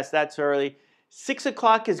 a.m. Yes, that's early. 6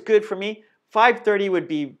 o'clock is good for me. 5:30 would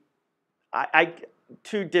be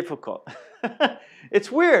too difficult.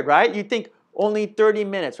 It's weird, right? You think only 30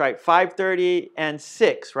 minutes, right? 5:30 and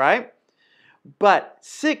 6, right? But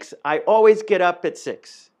 6, I always get up at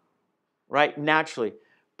 6, right? Naturally.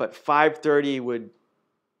 But 5:30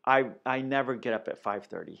 I never get up at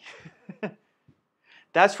 5:30.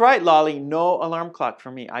 That's right, Lolly. No alarm clock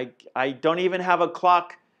for me. I don't even have a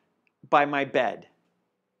clock by my bed.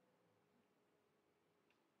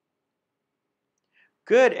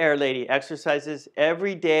 Good, Air Lady. Exercises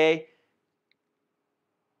every day.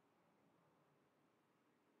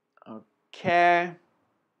 Okay.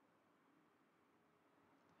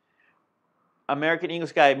 American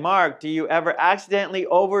English Guy. Mark, do you ever accidentally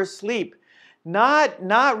oversleep? Not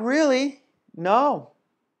really. No.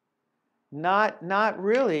 Not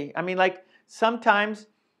really. I mean, like sometimes,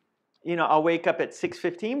 you know, I'll wake up at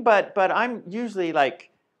 6:15, but I'm usually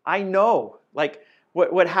like, I know, like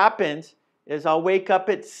what happens is I'll wake up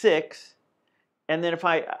at 6, and then if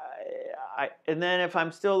if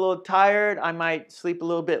I'm still a little tired, I might sleep a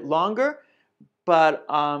little bit longer. But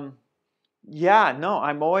yeah, no,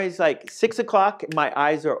 I'm always like 6 o'clock. My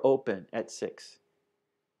eyes are open at 6,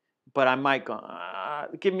 but I might go,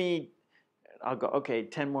 give me. I'll go, okay,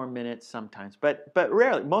 10 more minutes sometimes, but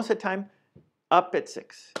rarely. Most of the time, up at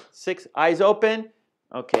 6. 6, eyes open.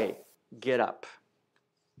 Okay, get up.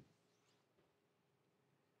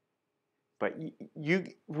 But you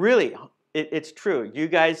really, it's true. You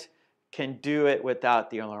guys can do it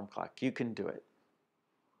without the alarm clock. You can do it.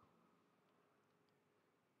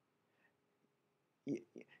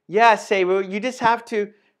 Yeah, Sebu, you just have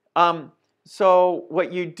to, so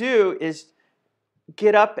what you do is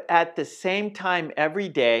get up at the same time every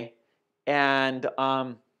day and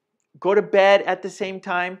go to bed at the same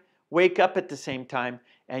time, wake up at the same time,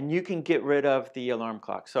 and you can get rid of the alarm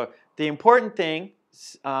clock. So the important thing,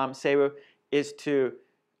 Sebu, is to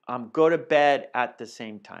go to bed at the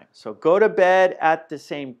same time. So go to bed at the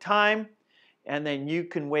same time, and then you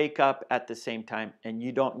can wake up at the same time, and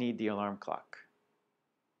you don't need the alarm clock.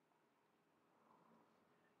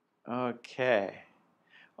 Okay.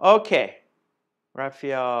 Okay.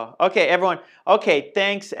 Raphael. Okay, everyone. Okay,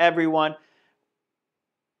 thanks, everyone.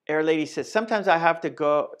 Air Lady says, sometimes I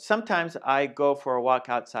go for a walk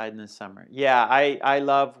outside in the summer. Yeah, I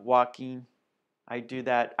love walking. I do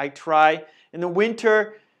that. I try. In the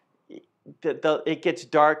winter, it gets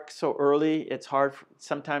dark so early. It's hard.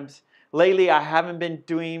 Sometimes, lately, I haven't been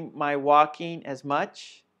doing my walking as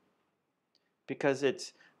much because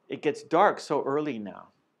it gets dark so early now.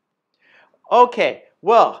 Okay,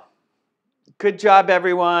 well, good job,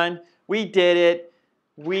 everyone. We did it.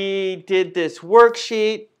 We did this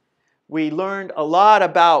worksheet. We learned a lot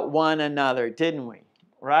about one another, didn't we?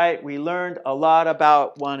 Right? We learned a lot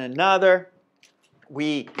about one another.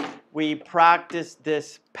 We practiced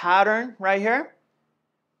this pattern right here.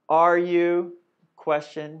 Are you?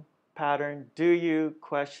 Question pattern. Do you?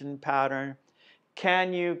 Question pattern.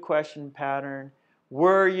 Can you? Question pattern.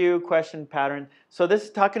 Were you? Question pattern. So this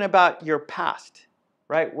is talking about your past,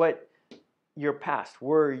 right? What your past.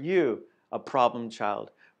 Were you a problem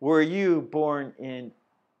child? Were you born in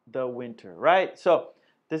the winter, right? So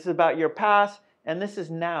this is about your past, and this is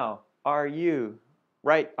now. Are you,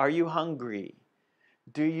 right? Are you hungry?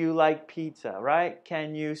 Do you like pizza, right?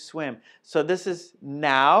 Can you swim? So this is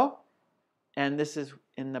now, and this is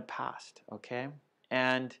in the past, okay?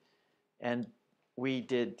 And we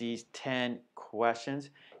did these 10 questions,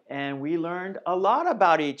 and we learned a lot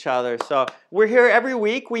about each other. So we're here every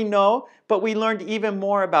week, we know, but we learned even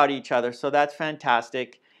more about each other, so that's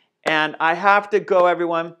fantastic. And I have to go,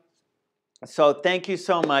 everyone. So thank you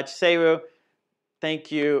so much. Seru,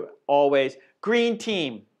 thank you always. Green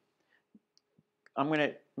team. I'm going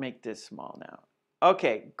to make this small now.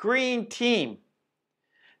 Okay, green team.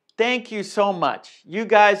 Thank you so much. You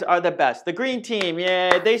guys are the best. The green team,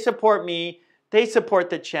 yeah, they support me. They support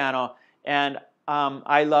the channel. And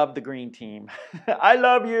I love the green team. I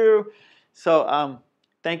love you. So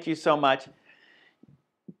thank you so much.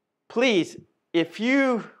 Please, if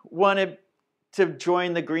you wanted to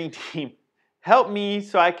join the green team, help me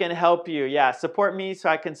so I can help you. Yeah, support me so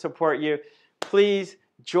I can support you. Please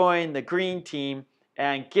join the green team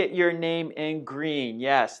and get your name in green.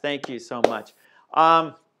 Yes, thank you so much.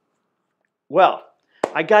 Well,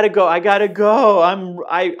 I gotta go. I gotta go.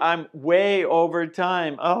 I'm way over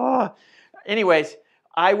time. Oh, anyways,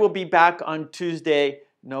 I will be back on Tuesday,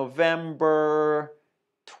 November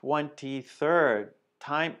 23rd.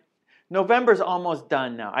 November's almost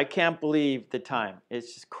done now. I can't believe the time.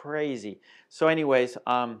 It's just crazy. So anyways,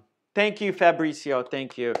 thank you, Fabricio.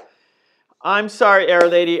 Thank you. I'm sorry, Air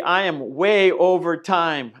Lady. I am way over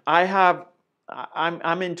time. I'm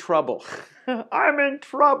in trouble. I'm in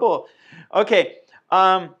trouble. Okay.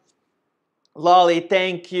 Lolly,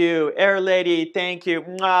 thank you. Air Lady, thank you.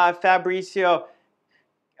 Fabricio.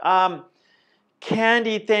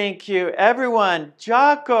 Candy, thank you. Everyone,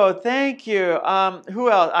 Jocko, thank you. Who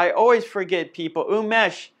else? I always forget people.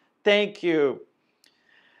 Umesh, thank you.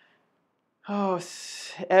 Oh,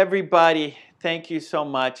 everybody, thank you so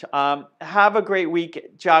much. Have a great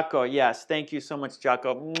week. Jaco, yes, thank you so much,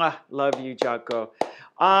 Jaco. Mwah, love you, Jaco.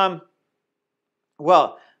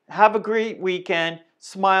 Well, have a great weekend.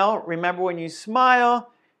 Smile. Remember, when you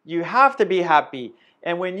smile, you have to be happy.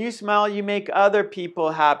 And when you smile, you make other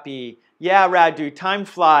people happy. Yeah, Radu, time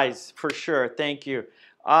flies for sure. Thank you.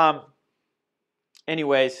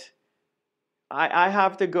 Anyways, I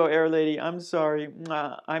have to go, Air Lady. I'm sorry.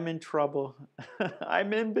 I'm in trouble.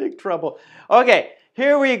 I'm in big trouble. Okay,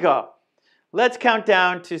 here we go. Let's count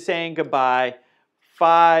down to saying goodbye.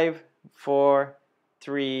 5, 4,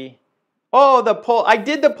 3. Oh, the poll. I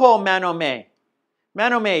did the poll, Manome.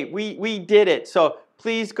 Manome, we did it. So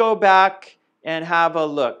please go back and have a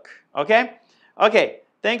look. Okay? Okay,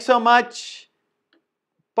 thanks so much.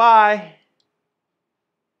 Bye.